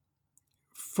evolution,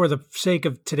 for the sake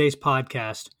of today's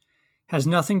podcast, has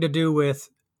nothing to do with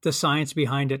the science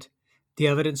behind it, the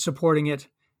evidence supporting it,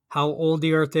 how old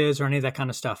the earth is, or any of that kind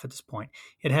of stuff at this point.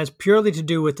 It has purely to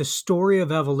do with the story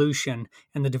of evolution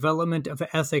and the development of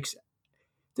ethics.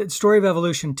 The story of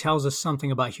evolution tells us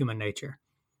something about human nature.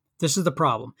 This is the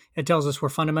problem. It tells us we're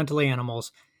fundamentally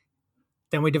animals.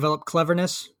 Then we develop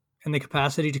cleverness and the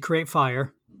capacity to create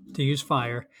fire, to use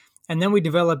fire. And then we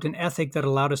developed an ethic that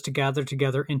allowed us to gather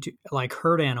together into, like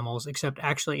herd animals, except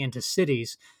actually into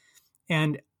cities.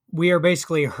 And we are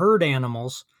basically herd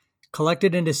animals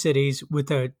collected into cities with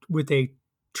a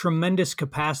tremendous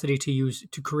capacity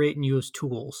to create and use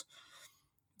tools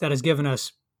that has given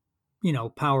us,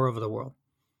 power over the world.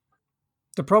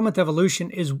 The problem with evolution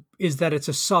is that it's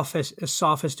a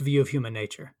sophist view of human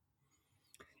nature.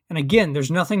 And again,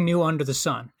 there's nothing new under the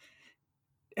sun.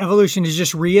 Evolution is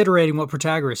just reiterating what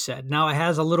Protagoras said. Now it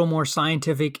has a little more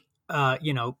scientific,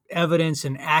 evidence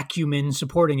and acumen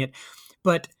supporting it,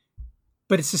 but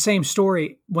it's the same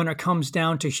story when it comes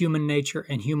down to human nature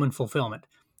and human fulfillment,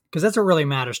 because that's what really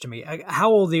matters to me.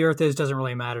 How old the earth is doesn't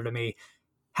really matter to me.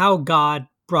 How God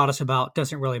brought us about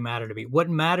doesn't really matter to me. What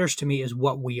matters to me is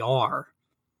what we are.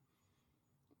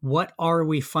 What are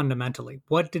we fundamentally?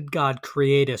 What did God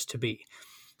create us to be?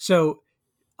 So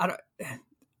I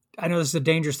know this is a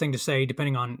dangerous thing to say,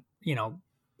 depending on,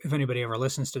 if anybody ever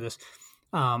listens to this,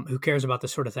 who cares about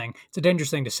this sort of thing. It's a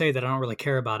dangerous thing to say that I don't really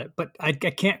care about it, but I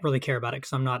can't really care about it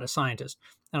because I'm not a scientist.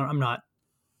 I'm not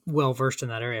well versed in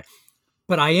that area.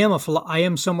 But I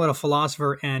am somewhat a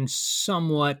philosopher and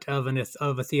somewhat of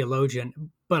a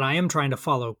theologian. But I am trying to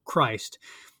follow Christ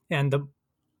and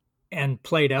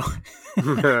Plato.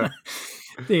 But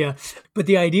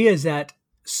the idea is that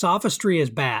sophistry is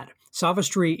bad.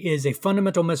 Sophistry is a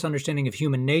fundamental misunderstanding of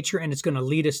human nature, and it's going to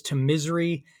lead us to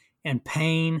misery and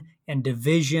pain and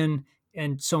division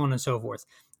and so on and so forth.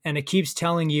 And it keeps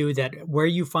telling you that where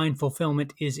you find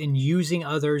fulfillment is in using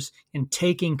others, in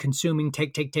taking, consuming,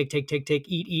 take,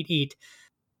 eat.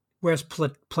 Whereas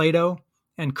Plato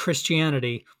and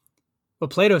Christianity, well,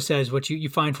 Plato says what you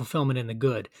find fulfillment in the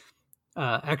good,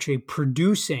 actually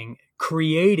producing,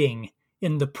 creating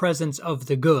in the presence of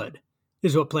the good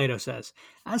is what Plato says.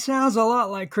 That sounds a lot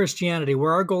like Christianity,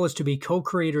 where our goal is to be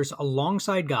co-creators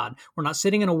alongside God. We're not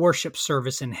sitting in a worship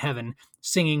service in heaven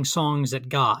singing songs at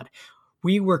God.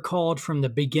 We were called from the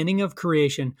beginning of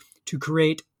creation to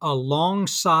create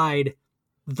alongside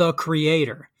the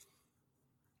Creator.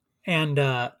 And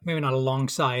maybe not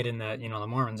alongside in the the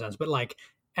Mormon sense, but like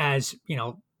as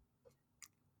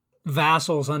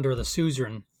vassals under the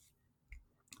suzerain,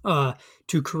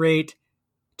 to create,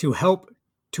 to help,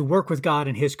 to work with God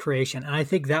in His creation. And I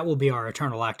think that will be our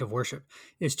eternal act of worship,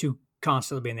 is to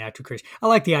constantly be in the act of creation. I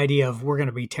like the idea of we're going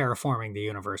to be terraforming the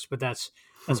universe, but that's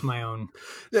my own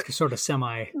sort of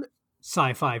semi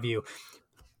sci-fi view.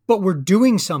 But we're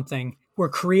doing something. We're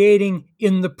creating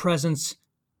in the presence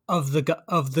of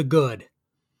the good,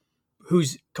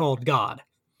 who's called God.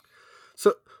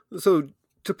 So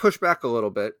to push back a little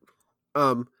bit,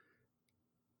 from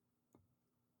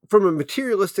a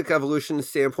materialistic evolution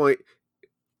standpoint,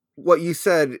 what you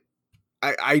said,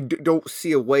 I don't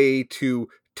see a way to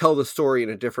tell the story in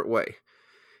a different way.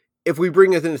 If we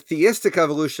bring it in a theistic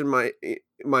evolution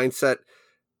mindset,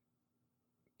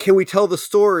 can we tell the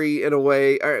story in a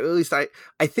way, or at least I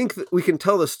think that we can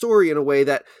tell the story in a way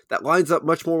that lines up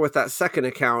much more with that second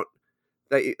account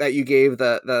that you gave,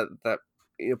 that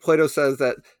Plato says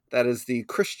that is the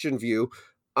Christian view,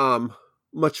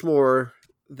 much more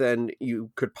than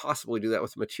you could possibly do that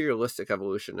with materialistic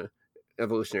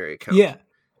evolutionary account.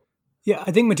 Yeah,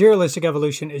 I think materialistic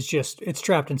evolution is it's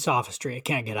trapped in sophistry. It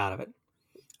can't get out of it.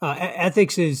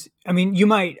 Ethics is, I mean, you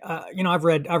might, I've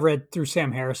read through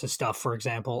Sam Harris's stuff, for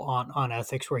example, on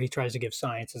ethics, where he tries to give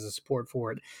science as a support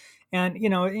for it. And, you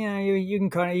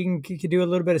can do a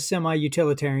little bit of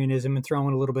semi-utilitarianism and throw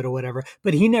in a little bit of whatever,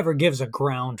 but he never gives a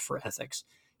ground for ethics.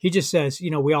 He just says,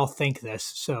 we all think this,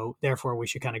 so therefore we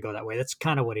should kind of go that way. That's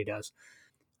kind of what he does.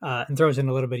 And throws in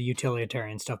a little bit of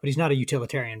utilitarian stuff, but he's not a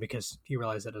utilitarian because he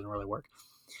realized that doesn't really work.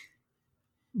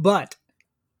 But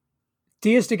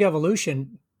theistic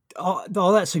evolution,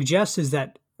 all that suggests is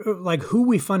that, like, who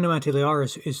we fundamentally are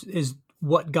is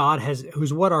what God has,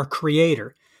 who's what our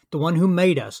Creator, the one who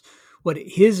made us, what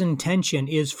His intention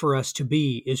is for us to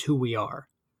be, is who we are.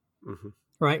 Mm-hmm.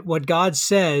 Right? What God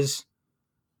says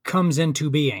comes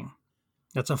into being.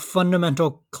 That's a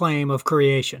fundamental claim of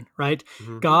creation, right?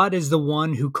 Mm-hmm. God is the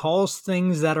one who calls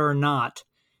things that are not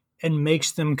and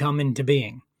makes them come into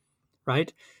being,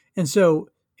 right? And so,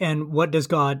 and what has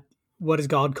God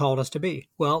called us to be?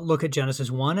 Well, look at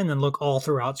Genesis 1 and then look all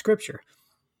throughout Scripture.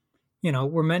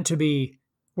 We're meant to be,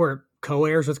 we're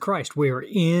co-heirs with Christ. We are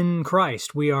in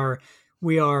Christ. We are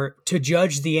to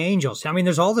judge the angels. I mean,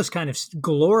 there's all this kind of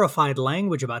glorified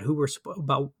language about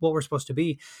about what we're supposed to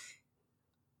be.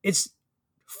 It's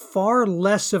far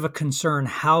less of a concern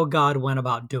how God went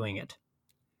about doing it.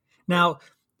 Now,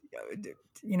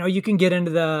 you can get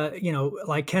into the,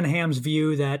 like Ken Ham's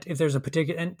view that if there's a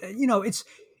particular, and,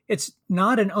 it's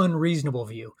not an unreasonable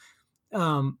view,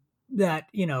 that,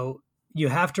 you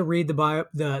have to read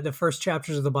the first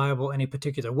chapters of the Bible in a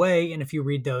particular way. And if you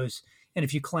read those, and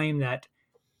if you claim that,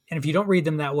 and if you don't read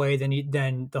them that way,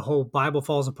 then the whole Bible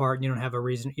falls apart and you don't have a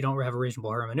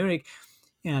reasonable hermeneutic.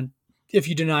 And if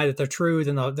you deny that they're true,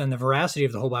 then the veracity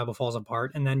of the whole Bible falls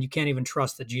apart, and then you can't even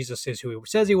trust that Jesus is who He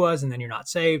says He was, and then you're not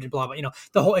saved, and blah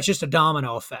blah. It's just a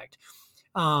domino effect,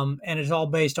 and it's all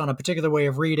based on a particular way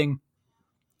of reading.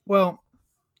 Well,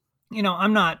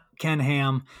 I'm not Ken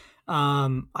Ham.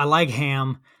 I like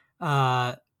ham,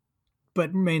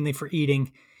 but mainly for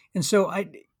eating, and so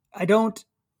I don't.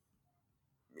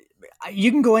 You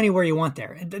can go anywhere you want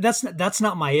there. That's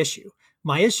not my issue.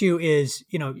 My issue is,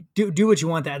 do what you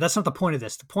want there. That's not the point of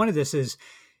this. The point of this is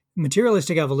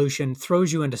materialistic evolution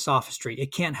throws you into sophistry.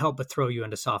 It can't help but throw you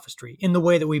into sophistry in the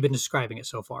way that we've been describing it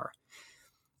so far.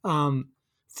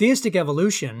 Theistic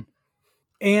evolution,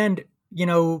 and,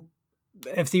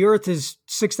 if the earth is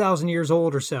 6,000 years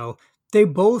old or so, they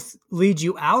both lead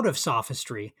you out of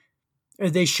sophistry. Or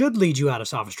they should lead you out of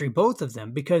sophistry, both of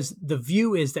them, because the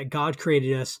view is that God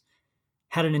created us,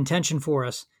 had an intention for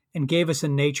us, and gave us a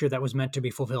nature that was meant to be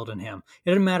fulfilled in Him.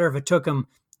 It doesn't matter if it took Him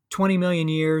 20 million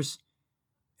years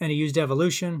and He used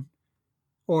evolution,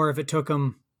 or if it took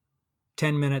Him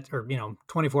 10 minutes or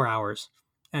 24 hours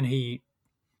and He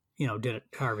did it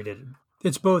however He did it.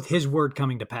 It's both His word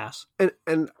coming to pass.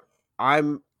 And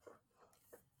I'm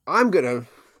gonna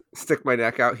stick my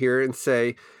neck out here and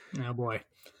say, Oh boy.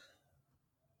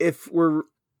 if we're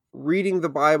reading the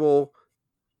Bible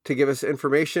to give us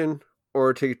information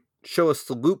or to show us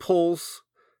the loopholes,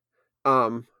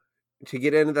 to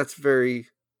get in, that's very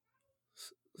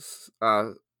uh,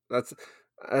 that's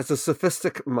a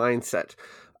sophistic mindset.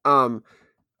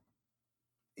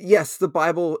 Yes, the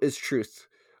Bible is truth,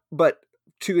 but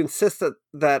to insist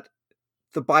that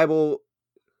the Bible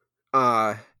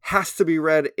has to be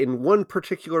read in one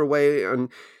particular way and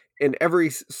in every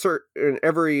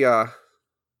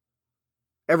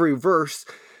verse,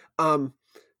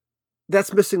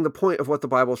 that's missing the point of what the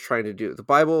Bible is trying to do. The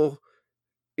Bible,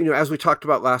 as we talked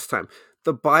about last time,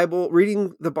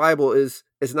 reading the Bible is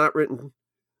not written,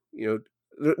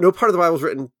 no part of the Bible is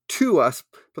written to us,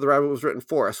 but the Bible was written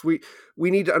for us. We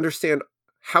need to understand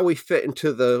how we fit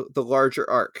into the larger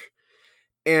arc,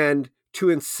 and to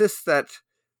insist that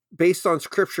based on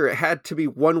Scripture it had to be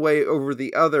one way over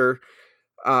the other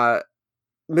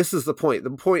misses the point. The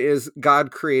point is God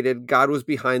created, God was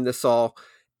behind this all,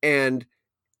 and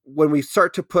when we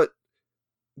start to put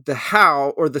the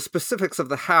how or the specifics of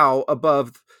the how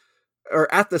above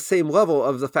or at the same level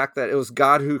of the fact that it was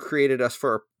God who created us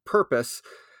for a purpose,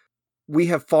 we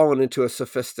have fallen into a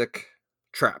sophistic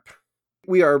trap.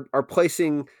 We are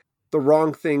placing the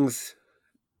wrong things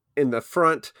in the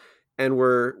front, and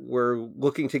we're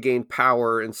looking to gain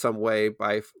power in some way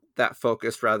by that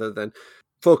focus rather than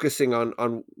focusing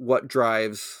on what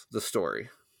drives the story.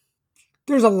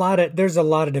 There's a lot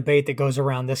of debate that goes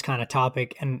around this kind of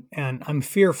topic, and I'm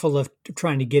fearful of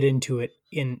trying to get into it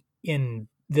in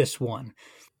this one.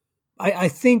 I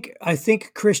think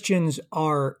Christians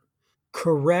are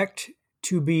correct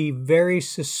to be very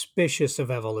suspicious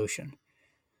of evolution.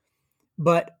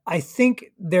 But I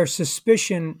think their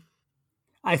suspicion,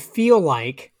 I feel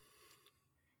like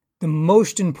the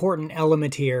most important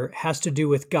element here has to do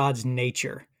with God's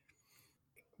nature.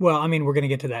 Well, I mean, we're going to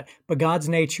get to that, but God's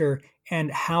nature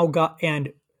and how God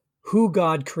and who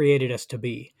God created us to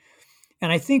be.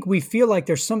 And I think we feel like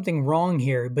there's something wrong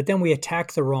here, but then we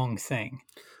attack the wrong thing.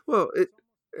 Well,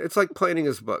 it's like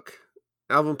Plantinga's book.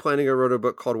 Alvin Plantinga wrote a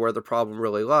book called Where the Problem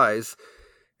Really Lies.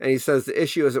 And he says the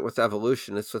issue isn't with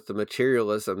evolution, it's with the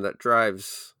materialism that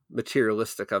drives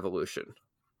materialistic evolution.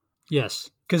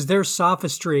 Yes, because there's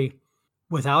sophistry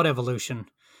without evolution,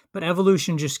 but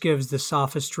evolution just gives the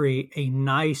sophistry a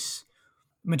nice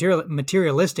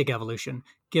materialistic evolution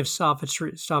gives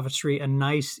sophistry a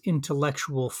nice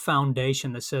intellectual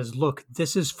foundation that says, look,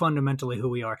 this is fundamentally who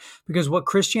we are. Because what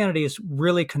Christianity is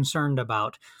really concerned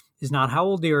about is not how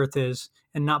old the earth is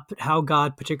and not how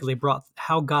God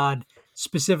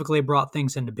specifically brought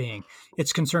things into being.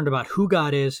 It's concerned about who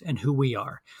God is and who we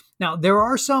are. Now, there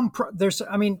are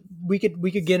we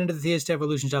could get into the theistic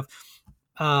evolution stuff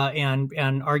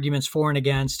and arguments for and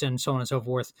against and so on and so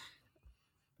forth.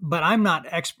 But I'm not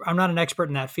an expert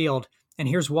in that field, and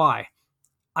here's why.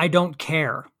 I don't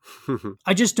care.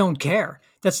 I just don't care.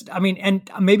 And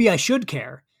maybe I should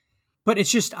care, but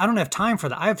it's just I don't have time for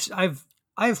that.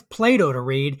 I have Plato to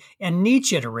read and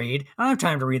Nietzsche to read. I don't have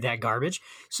time to read that garbage.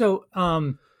 So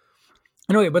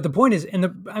anyway, but the point is,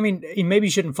 maybe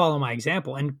you shouldn't follow my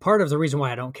example. And part of the reason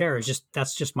why I don't care is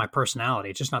that's just my personality.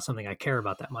 It's just not something I care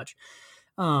about that much.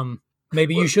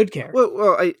 Maybe you should care.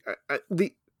 Well,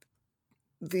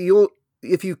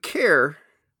 if you care,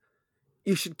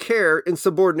 you should care in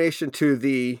subordination to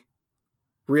the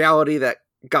reality that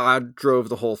God drove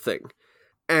the whole thing.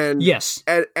 And yes,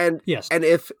 and yes, and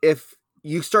if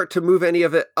you start to move any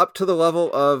of it up to the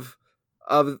level of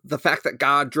the fact that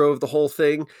God drove the whole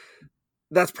thing,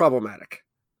 that's problematic.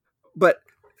 But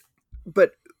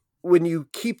when you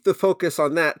keep the focus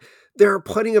on that, there are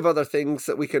plenty of other things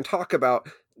that we can talk about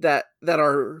that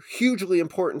are hugely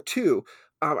important too.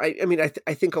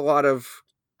 I think a lot of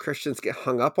Christians get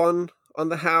hung up on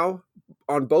the how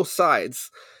on both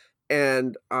sides,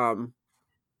 and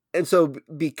so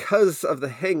because of the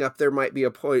hang up, there might be a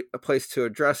place to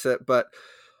address it. But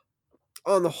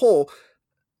on the whole,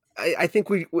 I think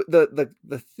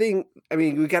the thing. I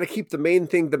mean, we got to keep the main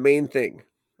thing,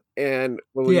 and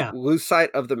when we lose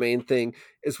sight of the main thing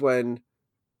is when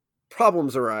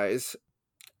problems arise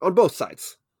on both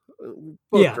sides.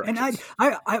 Directions.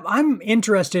 And I'm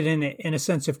interested in it in a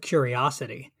sense of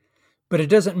curiosity, but it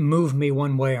doesn't move me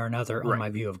one way or another on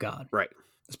my view of God. Right.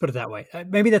 Let's put it that way.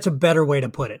 Maybe that's a better way to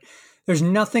put it. There's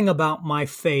nothing about my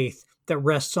faith that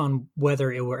rests on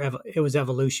whether it was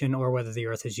evolution or whether the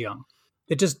earth is young.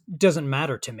 It just doesn't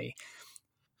matter to me.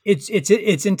 It's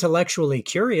intellectually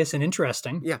curious and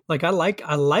interesting. Yeah. Like I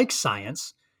like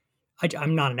science.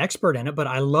 I'm not an expert in it, but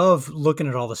I love looking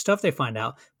at all the stuff they find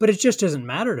out, but it just doesn't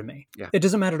matter to me. Yeah. It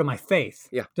doesn't matter to my faith.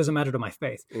 Yeah. It doesn't matter to my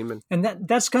faith. Amen. And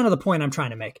that's kind of the point I'm trying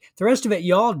to make. The rest of it,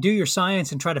 y'all do your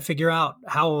science and try to figure out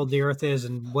how old the earth is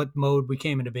and what mode we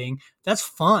came into being. That's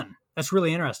fun. That's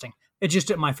really interesting. It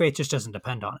just, my faith just doesn't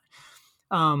depend on it.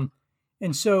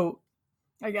 And so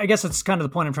I guess that's kind of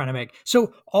the point I'm trying to make.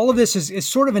 So all of this is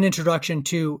sort of an introduction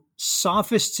to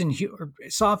sophists and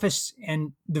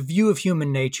the view of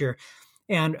human nature.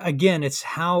 And again, it's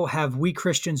how have we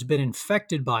Christians been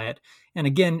infected by it? And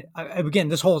again, we're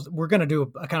going to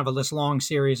do a kind of this long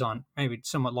series on, maybe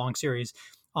somewhat long series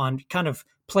on kind of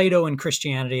Plato and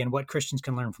Christianity and what Christians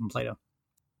can learn from Plato.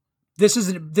 This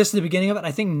is the beginning of it.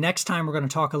 I think next time we're going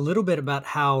to talk a little bit about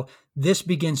how this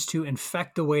begins to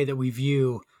infect the way that we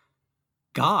view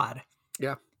God.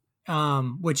 Yeah.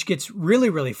 Which gets really,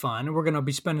 really fun. We're going to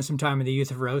be spending some time in the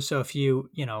Youth of Row. So if you're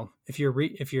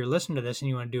listening to this and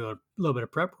you want to do a little bit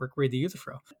of prep work, read the Youth of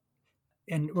Row.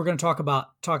 And we're going to talk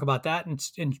about that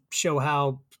and show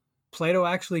how Plato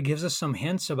actually gives us some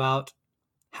hints about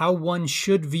how one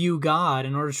should view God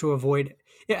in order to avoid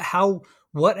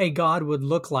what a God would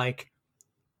look like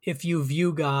if you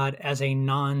view God as a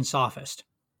non-sophist.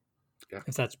 Yeah.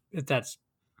 If that's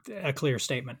a clear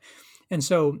statement. And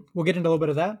so we'll get into a little bit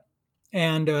of that.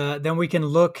 And then we can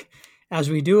look, as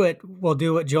we do it, we'll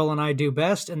do what Joel and I do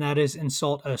best, and that is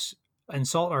insult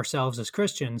ourselves as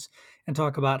Christians and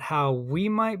talk about how we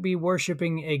might be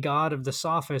worshiping a God of the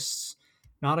sophists,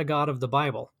 not a God of the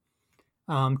Bible.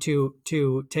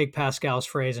 To take Pascal's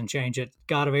phrase and change it,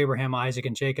 God of Abraham, Isaac,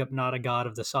 and Jacob, not a God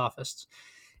of the sophists.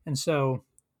 And so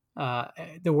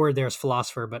the word there is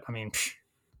philosopher, but I mean,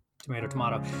 tomato,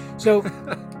 tomato. So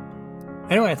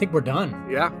anyway, I think we're done.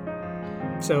 Yeah.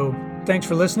 So thanks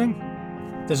for listening.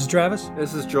 This is Travis.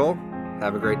 This is Joel.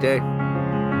 Have a great day.